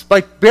us by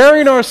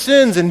bearing our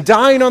sins and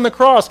dying on the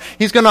cross.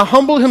 He's going to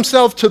humble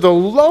himself to the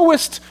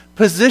lowest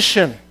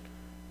position,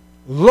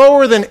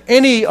 lower than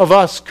any of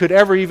us could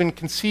ever even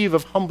conceive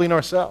of humbling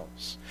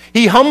ourselves.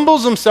 He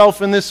humbles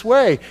himself in this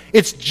way.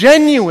 It's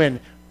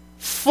genuine,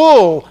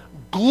 full,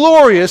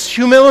 glorious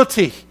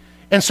humility.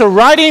 And so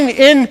riding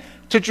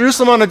into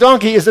Jerusalem on a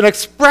donkey is an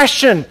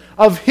expression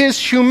of his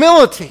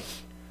humility.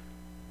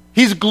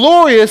 He's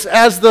glorious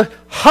as the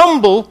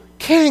humble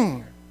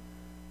king.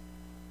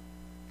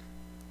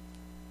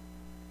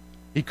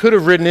 He could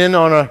have ridden in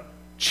on a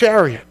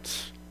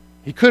chariot.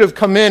 He could have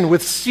come in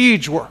with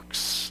siege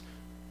works,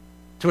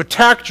 to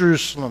attack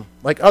Jerusalem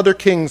like other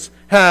kings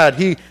had.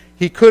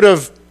 He could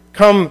have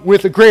come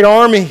with a great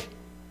army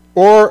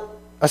or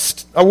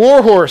a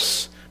war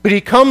horse, but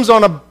he comes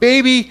on a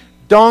baby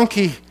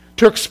donkey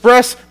to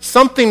express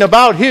something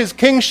about his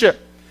kingship,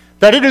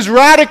 that it is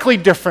radically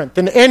different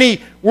than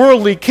any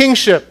worldly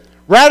kingship,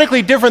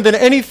 radically different than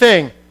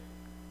anything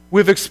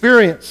we've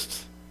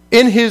experienced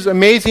in his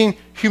amazing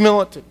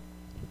humility.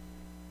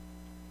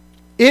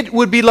 It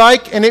would be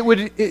like, and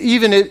it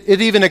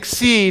even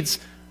exceeds,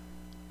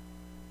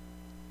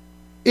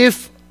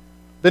 if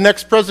the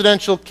next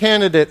presidential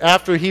candidate,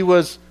 after he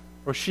was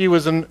or she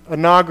was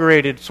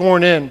inaugurated,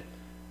 sworn in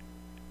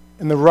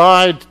the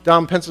ride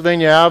down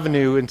Pennsylvania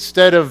Avenue,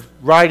 instead of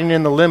riding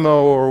in the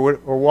limo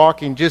or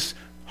walking, just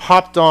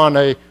hopped on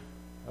a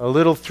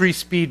little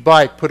 3-speed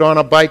bike, put on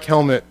a bike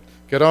helmet,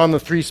 get on the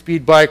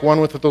 3-speed bike, one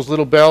with those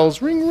little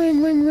bells, ring,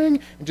 ring, ring, ring,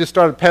 and just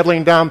started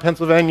pedaling down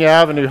Pennsylvania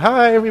Avenue.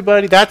 Hi,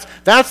 everybody. That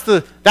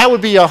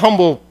would be a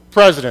humble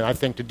president, I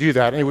think, to do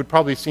that, and it would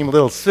probably seem a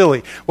little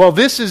silly. Well,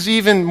 this is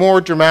even more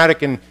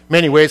dramatic in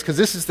many ways, because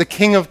this is the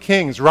King of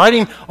Kings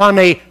riding on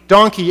a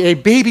donkey, a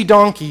baby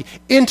donkey,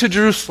 into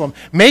Jerusalem,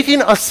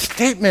 making a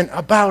statement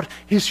about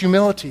his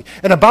humility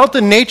and about the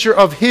nature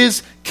of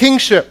his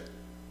kingship.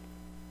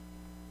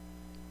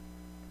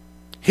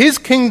 His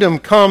kingdom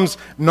comes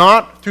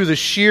not through the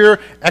sheer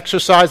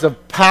exercise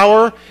of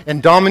power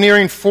and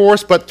domineering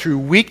force, but through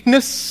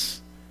weakness.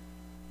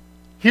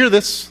 Hear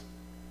this.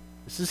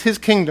 This is his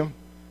kingdom.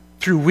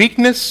 Through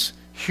weakness,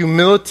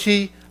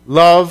 humility,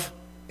 love,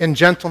 and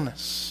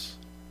gentleness.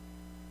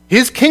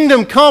 His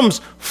kingdom comes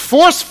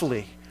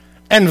forcefully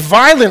and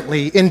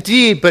violently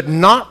indeed, but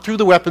not through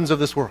the weapons of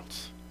this world.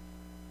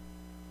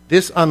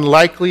 This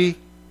unlikely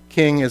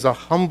king is a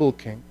humble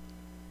king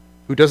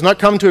who does not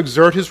come to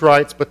exert his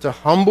rights, but to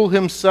humble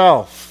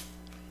himself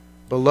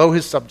below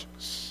his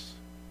subjects.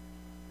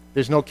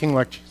 There's no king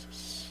like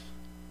Jesus.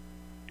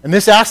 And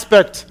this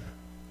aspect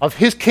of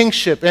his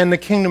kingship and the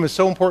kingdom is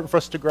so important for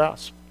us to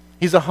grasp.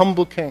 He's a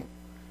humble king.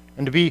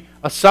 And to be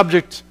a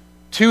subject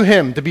to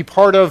him, to be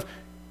part of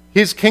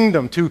his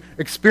kingdom, to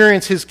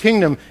experience his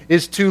kingdom,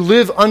 is to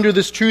live under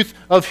this truth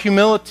of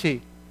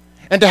humility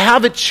and to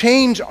have it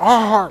change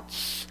our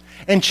hearts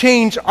and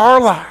change our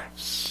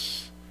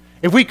lives.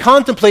 If we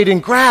contemplate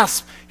and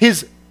grasp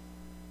his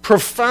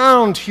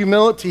profound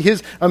humility,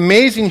 his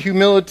amazing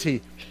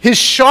humility, his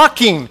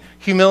shocking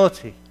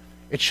humility,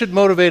 it should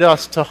motivate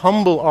us to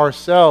humble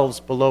ourselves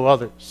below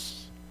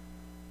others.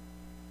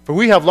 For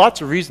we have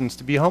lots of reasons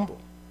to be humble.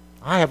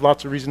 I have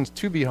lots of reasons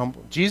to be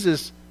humble.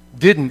 Jesus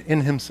didn't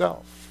in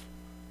himself,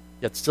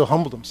 yet still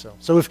humbled himself.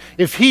 So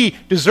if he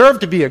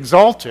deserved to be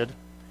exalted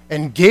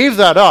and gave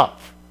that up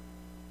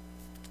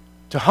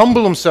to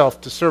humble himself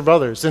to serve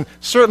others, then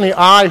certainly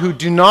I, who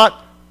do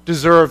not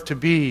deserve to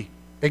be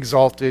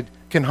exalted,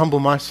 can humble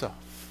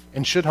myself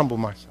and should humble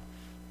myself.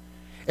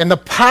 And the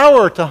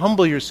power to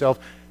humble yourself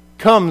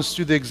comes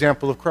through the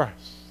example of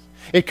Christ.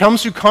 It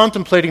comes through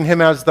contemplating him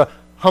as the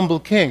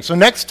humble king. So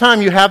next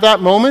time you have that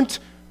moment,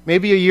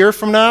 maybe a year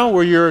from now,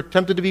 where you're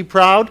tempted to be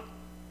proud,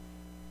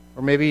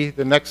 or maybe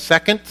the next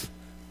second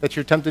that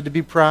you're tempted to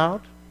be proud,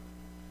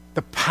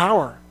 the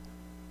power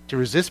to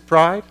resist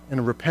pride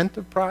and repent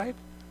of pride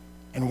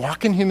and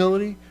walk in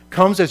humility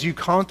comes as you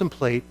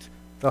contemplate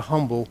the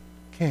humble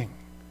king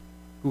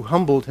who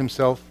humbled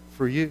himself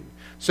for you.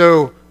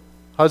 So,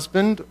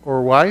 husband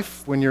or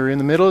wife, when you're in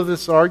the middle of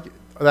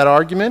that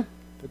argument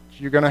that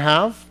you're going to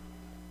have,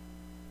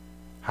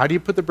 how do you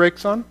put the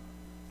brakes on?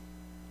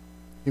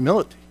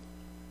 Humility.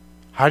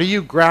 How do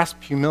you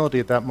grasp humility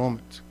at that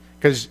moment?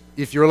 Because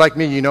if you're like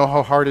me, you know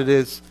how hard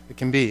it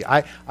can be.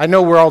 I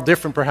know we're all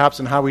different perhaps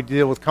in how we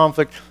deal with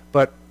conflict,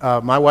 but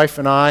my wife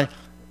and I,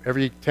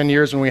 every 10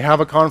 years when we have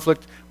a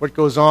conflict, what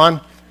goes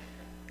on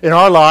in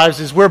our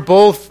lives is we're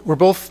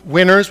both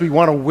winners. We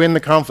want to win the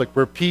conflict.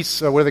 We're peace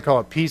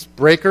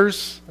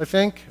breakers, I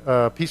think.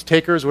 Peace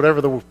takers, whatever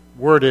the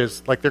word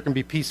is. Like there can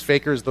be peace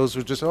fakers, those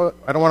who just, I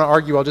don't want to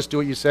argue, I'll just do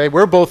what you say.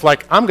 We're both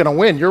like, I'm going to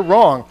win, you're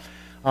wrong.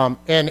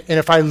 And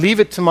if I leave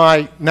it to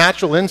my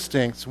natural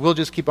instincts, we'll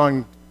just keep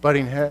on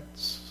butting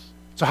heads.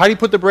 So how do you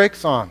put the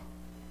brakes on?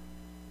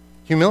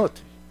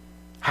 Humility.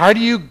 How do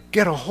you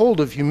get a hold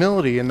of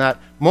humility in that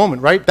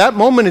moment, right? That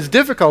moment is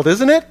difficult,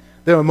 isn't it?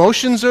 The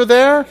emotions are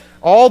there.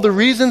 All the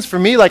reasons for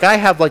me, like I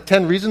have like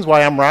 10 reasons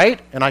why I'm right,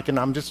 and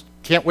I'm just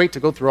can't wait to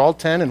go through all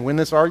 10 and win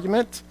this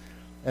argument.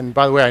 And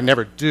by the way, I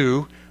never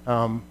do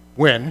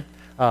win.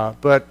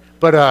 But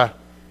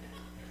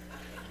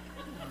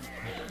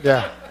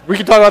yeah, we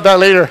can talk about that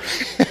later.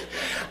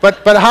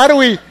 but how do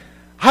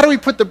we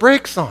put the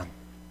brakes on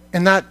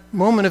in that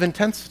moment of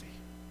intensity?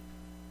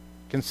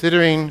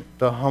 Considering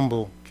the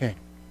humble king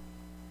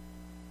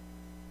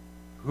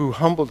who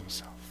humbled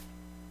himself,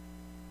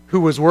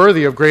 who was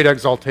worthy of great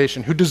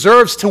exaltation, who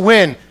deserves to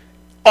win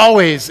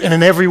always and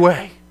in every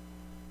way,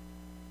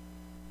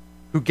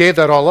 who gave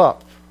that all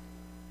up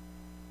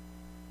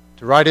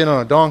to ride in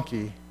on a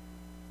donkey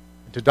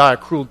and to die a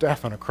cruel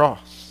death on a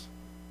cross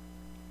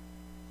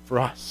for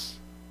us.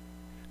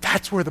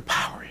 That's where the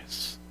power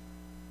is,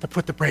 to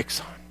put the brakes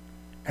on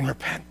and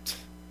repent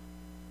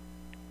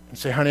and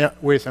say, honey,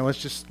 wait a second,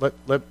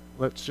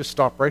 let's just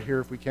stop right here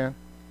if we can.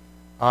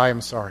 I am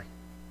sorry.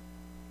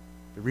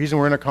 The reason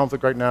we're in a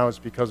conflict right now is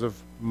because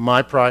of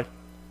my pride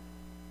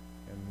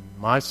and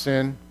my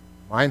sin,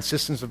 my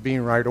insistence of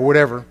being right, or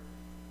whatever.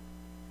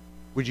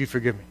 Would you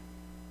forgive me?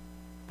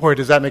 Boy,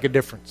 does that make a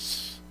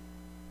difference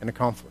in a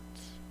conflict.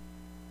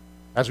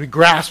 As we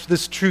grasp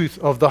this truth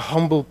of the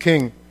humble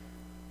king.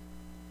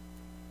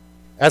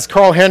 As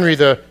Carl Henry,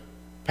 the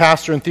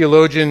pastor and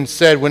theologian,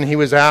 said when he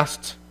was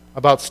asked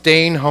about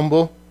staying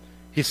humble,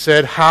 he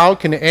said, how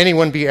can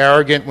anyone be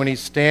arrogant when he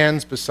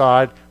stands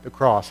beside the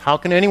cross? How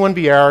can anyone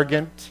be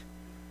arrogant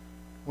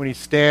when he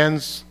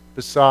stands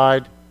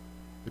beside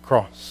the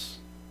cross?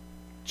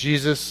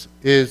 Jesus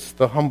is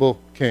the humble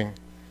king.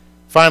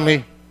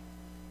 Finally,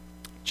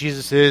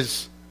 Jesus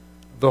is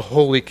the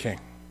holy king.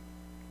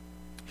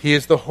 He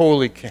is the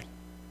holy king.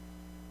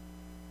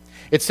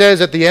 It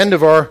says at the end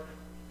of our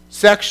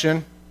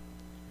section,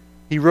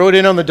 he rode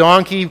in on the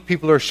donkey.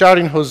 People are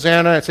shouting,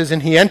 Hosanna. It says,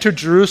 and he entered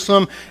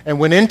Jerusalem and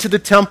went into the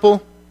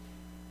temple.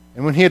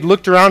 And when he had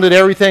looked around at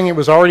everything, it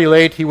was already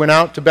late. He went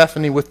out to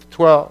Bethany with the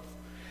 12.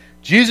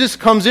 Jesus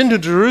comes into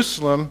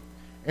Jerusalem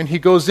and he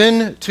goes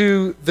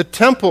into the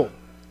temple.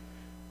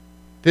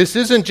 This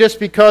isn't just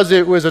because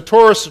it was a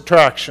tourist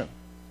attraction.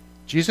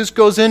 Jesus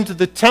goes into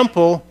the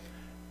temple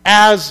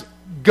as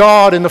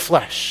God in the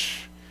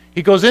flesh.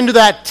 He goes into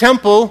that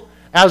temple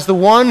as the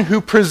one who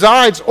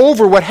presides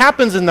over what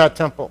happens in that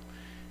temple.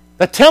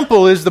 The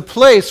temple is the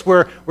place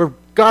where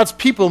God's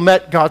people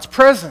met God's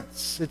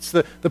presence. It's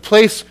the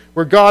place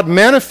where God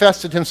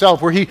manifested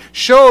himself, where he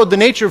showed the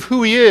nature of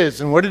who he is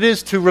and what it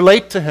is to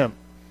relate to him.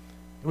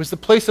 It was the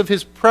place of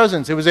his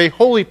presence. It was a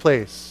holy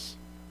place.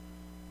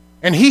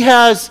 And he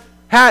has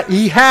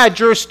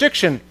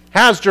jurisdiction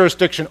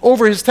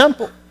over his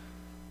temple.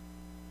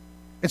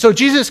 And so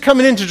Jesus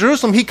coming into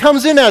Jerusalem, he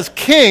comes in as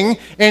king,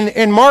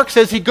 and Mark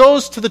says he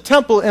goes to the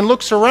temple and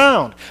looks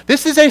around.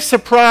 This is a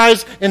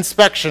surprise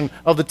inspection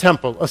of the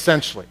temple,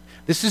 essentially.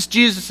 This is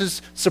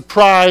Jesus'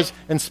 surprise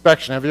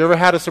inspection. Have you ever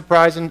had a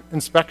surprise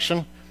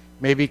inspection?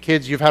 Maybe,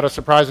 kids, you've had a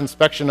surprise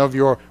inspection of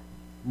your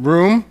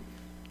room.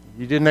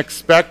 You didn't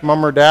expect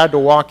mom or dad to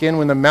walk in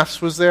when the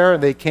mess was there.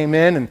 They came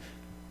in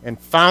and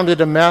found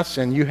it a mess,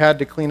 and you had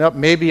to clean up.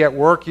 Maybe at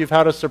work you've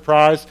had a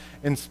surprise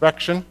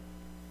inspection.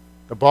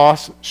 The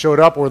boss showed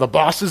up, or the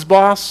boss's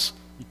boss.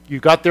 You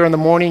got there in the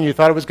morning, you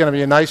thought it was going to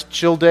be a nice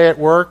chill day at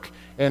work,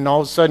 and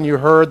all of a sudden you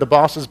heard the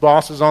boss's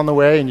boss is on the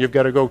way, and you've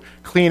got to go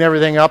clean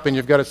everything up, and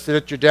you've got to sit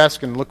at your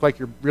desk and look like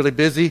you're really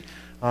busy,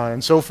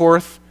 and so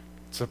forth.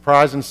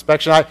 Surprise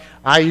inspection.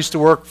 I used to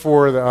work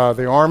for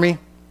the Army,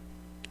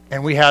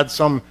 and we had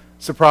some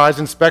surprise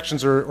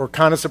inspections or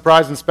kind of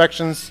surprise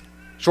inspections,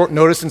 short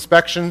notice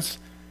inspections,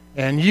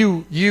 and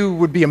you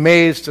would be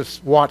amazed to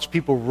watch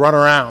people run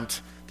around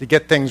to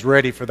get things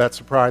ready for that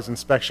surprise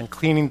inspection,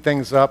 cleaning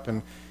things up,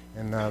 and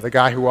the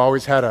guy who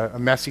always had a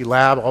messy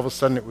lab, all of a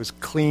sudden it was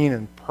clean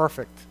and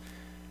perfect.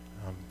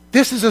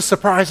 This is a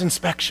surprise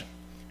inspection.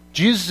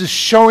 Jesus is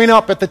showing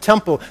up at the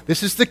temple.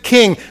 This is the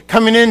king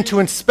coming in to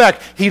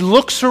inspect. He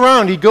looks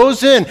around. He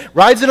goes in,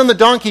 rides in on the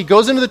donkey,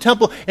 goes into the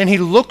temple, and he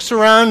looks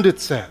around, it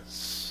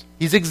says.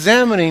 He's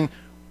examining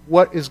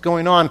what is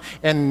going on.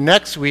 And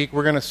next week,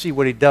 we're going to see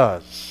what he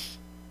does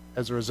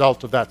as a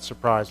result of that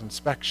surprise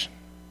inspection.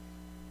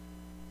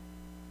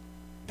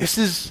 This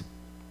is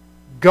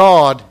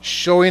God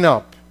showing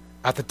up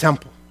at the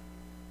temple.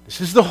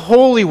 This is the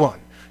Holy One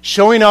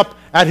showing up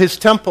at his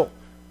temple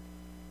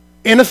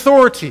in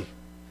authority,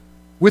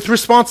 with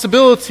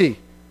responsibility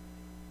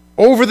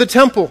over the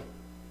temple.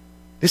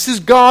 This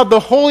is God, the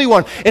Holy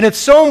One. And it's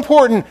so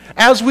important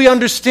as we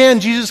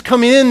understand Jesus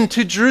coming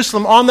into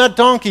Jerusalem on that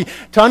donkey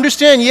to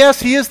understand, yes,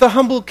 he is the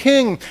humble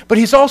king, but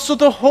he's also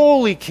the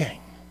holy king.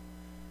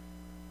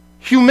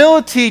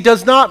 Humility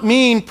does not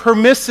mean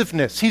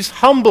permissiveness. He's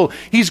humble.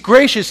 He's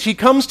gracious. He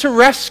comes to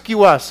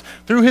rescue us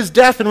through his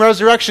death and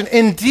resurrection,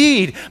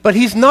 indeed, but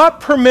he's not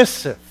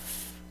permissive.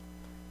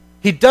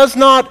 He does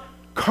not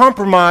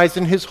compromise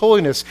in his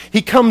holiness.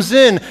 He comes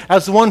in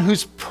as the one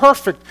who's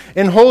perfect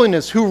in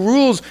holiness, who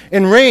rules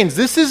and reigns.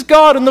 This is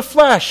God in the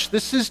flesh.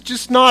 This is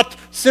just not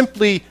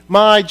simply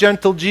my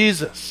gentle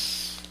Jesus.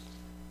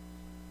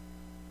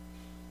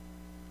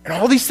 And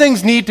all these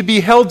things need to be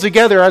held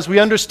together as we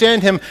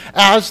understand him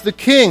as the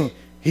king.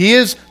 He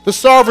is the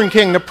sovereign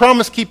king, the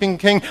promise-keeping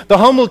king, the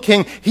humble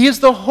king. He is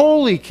the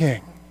holy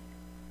king.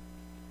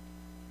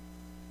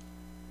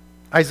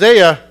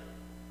 Isaiah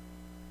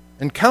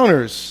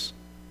encounters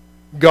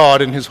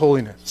God in his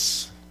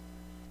holiness.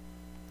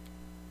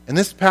 And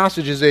this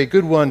passage is a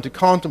good one to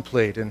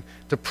contemplate and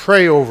to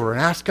pray over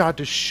and ask God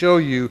to show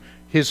you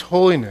his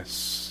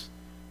holiness.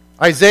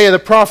 Isaiah the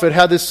prophet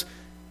had this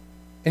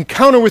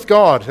encounter with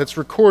God that's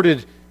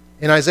recorded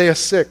in Isaiah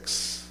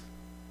 6.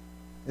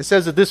 It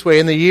says it this way: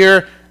 in the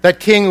year that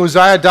King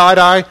Uzziah died,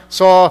 I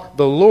saw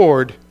the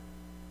Lord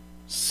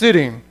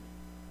sitting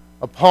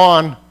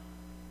upon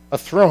a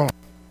throne,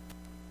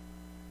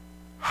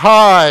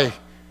 high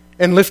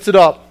and lifted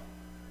up,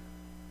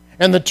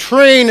 and the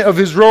train of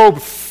his robe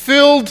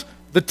filled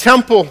the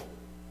temple.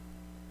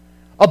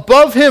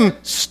 Above him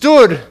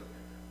stood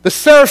the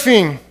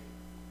seraphim.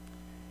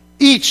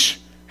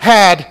 Each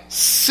had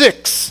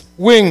 6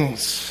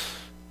 wings.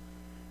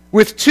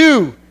 With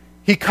 2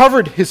 he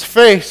covered his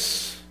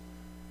face,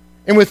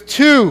 and with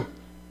 2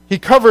 he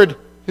covered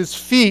his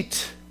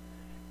feet,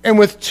 and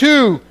with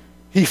 2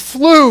 he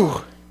flew.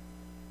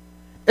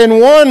 And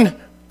one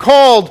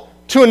called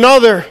to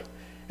another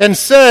and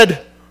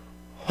said,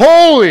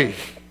 Holy,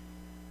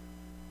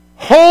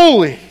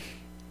 holy,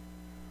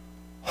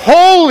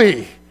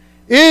 holy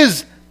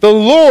is the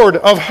Lord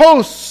of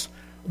hosts.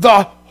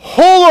 The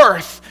whole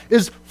earth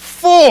is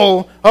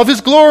full of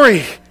his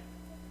glory.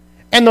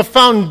 And the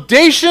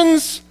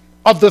foundations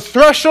of the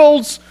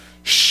thresholds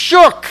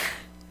shook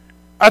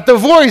at the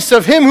voice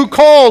of him who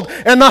called,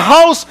 and the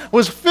house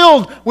was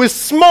filled with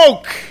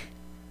smoke.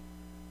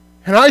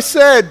 And I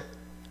said,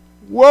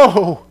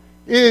 Woe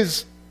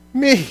is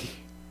me,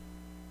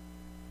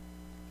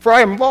 for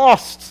I am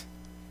lost,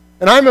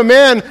 and I am a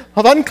man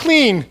of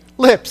unclean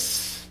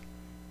lips.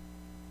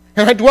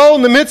 And I dwell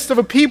in the midst of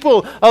a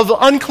people of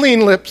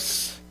unclean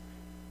lips.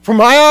 For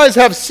my eyes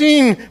have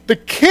seen the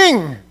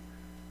King,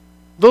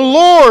 the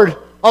Lord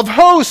of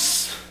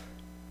hosts.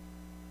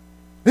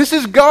 This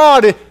is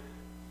God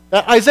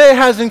that Isaiah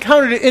has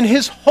encountered in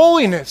his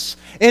holiness,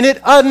 and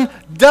it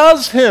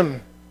undoes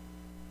him.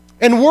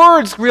 And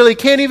words really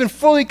can't even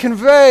fully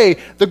convey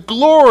the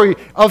glory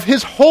of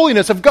his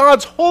holiness, of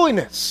God's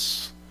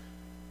holiness.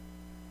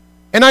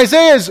 And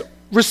Isaiah's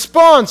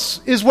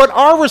response is what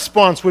our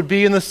response would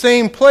be in the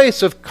same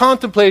place of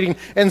contemplating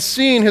and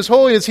seeing his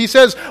holiness. He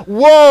says,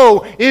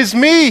 Woe is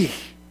me!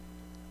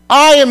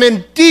 I am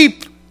in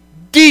deep,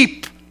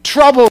 deep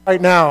trouble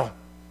right now.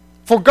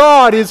 For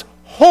God is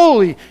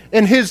holy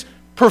in his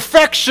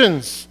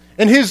perfections,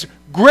 in his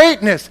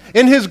greatness,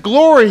 in his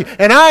glory,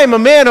 and I am a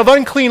man of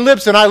unclean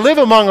lips, and I live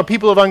among a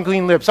people of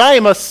unclean lips. I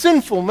am a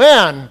sinful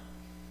man,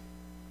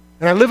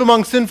 and I live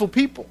among sinful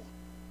people.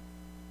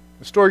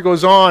 The story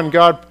goes on.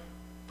 God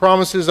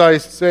promises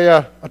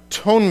Isaiah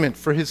atonement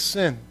for his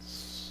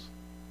sins.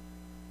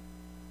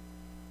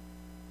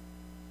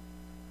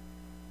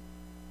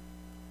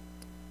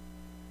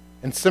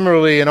 And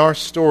similarly, in our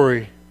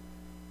story,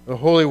 the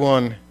Holy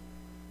One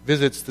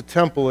visits the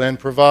temple and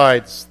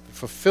provides the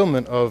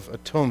fulfillment of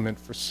atonement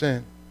for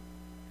sin.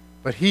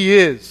 But he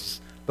is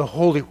the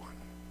Holy One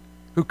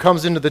who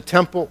comes into the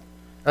temple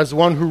as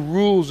one who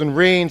rules and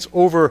reigns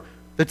over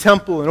the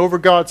temple and over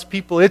God's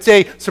people. It's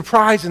a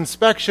surprise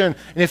inspection,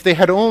 and if they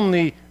had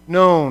only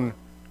known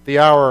the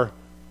hour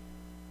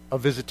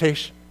of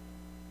visitation,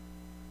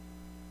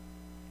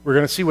 we're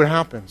going to see what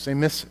happens. They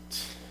miss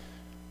it.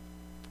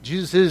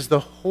 Jesus is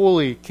the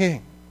Holy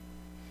King.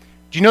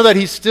 Do you know that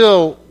he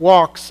still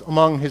walks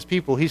among his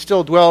people? He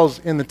still dwells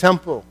in the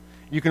temple.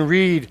 You can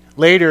read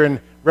later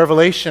in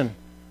Revelation,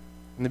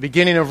 in the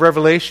beginning of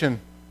Revelation,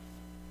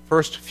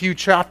 first few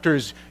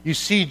chapters, you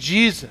see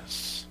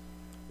Jesus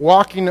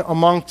walking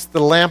amongst the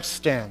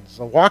lampstands,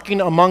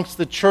 walking amongst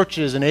the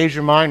churches in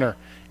Asia Minor.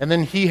 And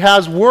then he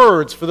has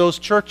words for those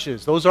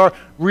churches. Those are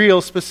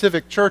real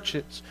specific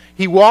churches.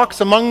 He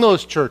walks among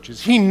those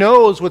churches. He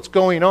knows what's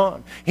going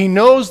on. He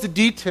knows the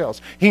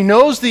details. He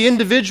knows the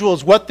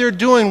individuals, what they're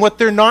doing, what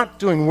they're not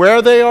doing,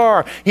 where they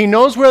are. He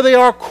knows where they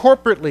are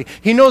corporately.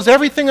 He knows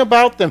everything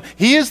about them.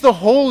 He is the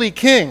Holy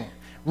King,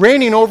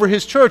 reigning over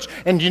his church.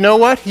 And you know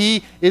what?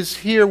 He is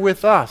here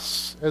with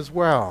us as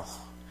well.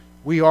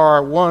 We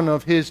are one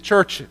of his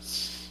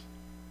churches.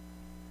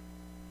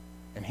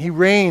 And he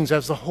reigns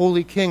as the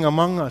Holy King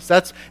among us.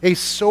 That's a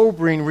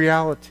sobering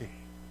reality.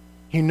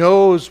 He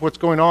knows what's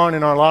going on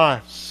in our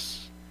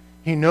lives.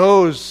 He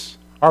knows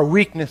our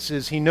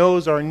weaknesses. He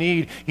knows our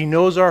need. He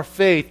knows our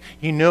faith.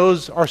 He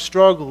knows our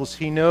struggles.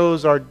 He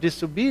knows our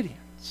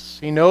disobedience.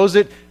 He knows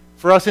it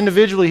for us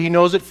individually. He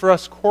knows it for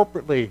us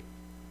corporately.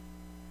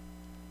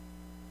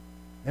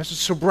 There's a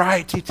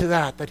sobriety to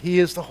that he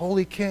is the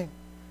Holy King.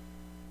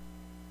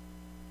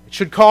 It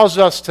should cause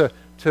us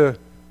to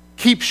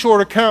keep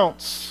short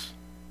accounts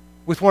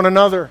with one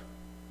another.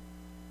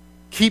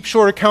 Keep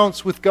short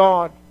accounts with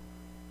God.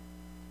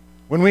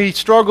 When we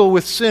struggle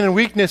with sin and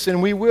weakness,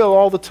 and we will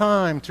all the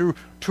time, to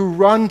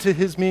run to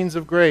his means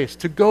of grace,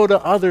 to go to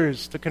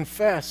others, to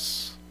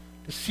confess,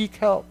 to seek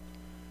help,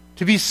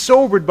 to be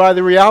sobered by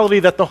the reality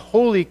that the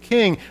Holy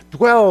King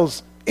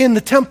dwells in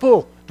the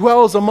temple,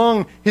 dwells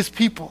among his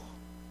people.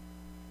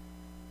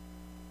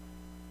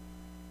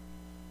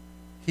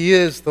 He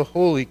is the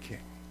Holy King.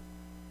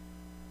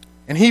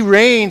 And he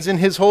reigns in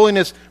his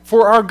holiness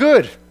for our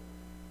good.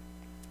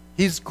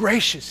 He's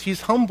gracious.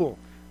 He's humble.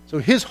 So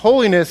his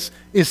holiness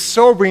is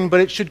sobering,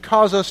 but it should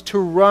cause us to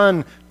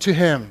run to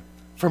him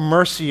for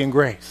mercy and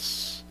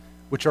grace,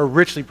 which are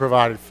richly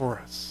provided for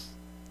us.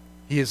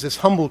 He is this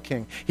humble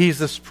king. He is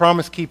this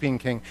promise-keeping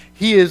king.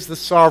 He is the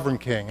sovereign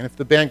king. And if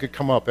the band could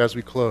come up as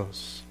we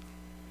close.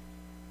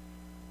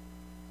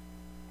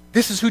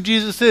 This is who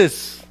Jesus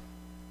is.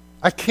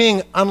 A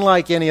king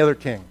unlike any other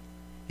king.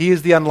 He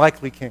is the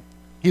unlikely king.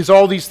 He is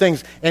all these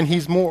things, and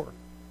he's more.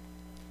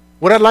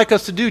 What I'd like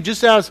us to do,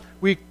 just as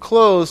we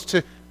close,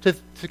 to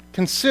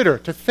consider,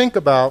 to think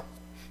about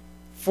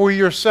for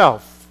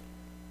yourself,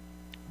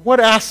 what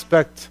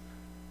aspect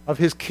of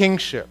his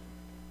kingship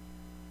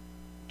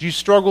do you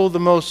struggle the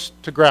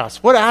most to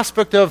grasp? What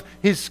aspect of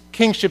his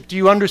kingship do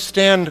you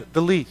understand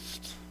the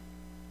least?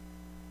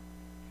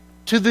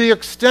 To the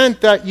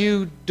extent that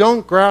you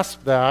don't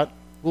grasp that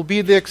will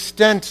be the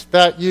extent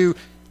that you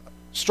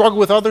struggle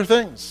with other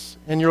things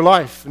in your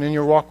life and in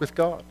your walk with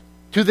God.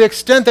 To the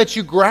extent that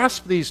you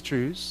grasp these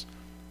truths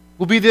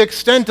will be the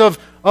extent of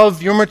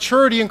your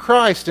maturity in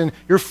Christ and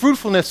your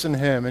fruitfulness in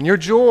him and your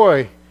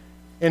joy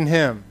in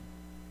him,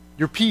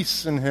 your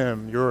peace in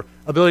him, your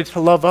ability to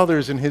love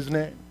others in his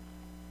name.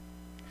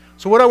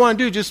 So what I want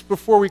to do just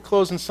before we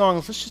close in song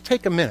is let's just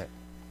take a minute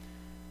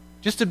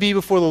just to be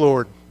before the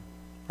Lord.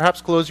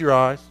 Perhaps close your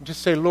eyes and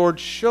just say, Lord,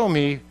 show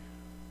me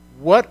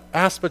what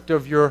aspect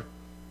of your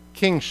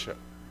kingship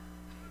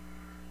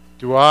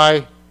do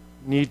I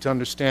need to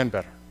understand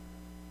better?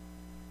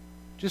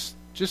 Just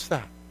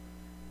that.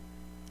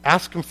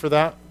 Ask him for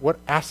that. What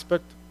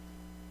aspect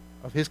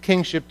of his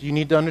kingship do you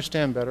need to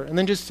understand better? And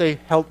then just say,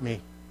 help me,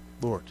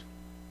 Lord.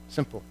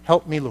 Simple.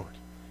 Help me, Lord.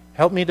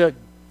 Help me to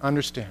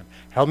understand.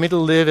 Help me to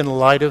live in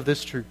light of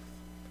this truth.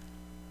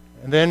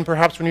 And then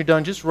perhaps when you're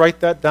done, just write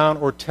that down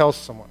or tell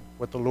someone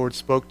what the Lord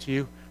spoke to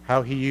you,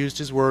 how he used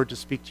his word to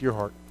speak to your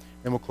heart.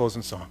 Then we'll close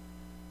in song.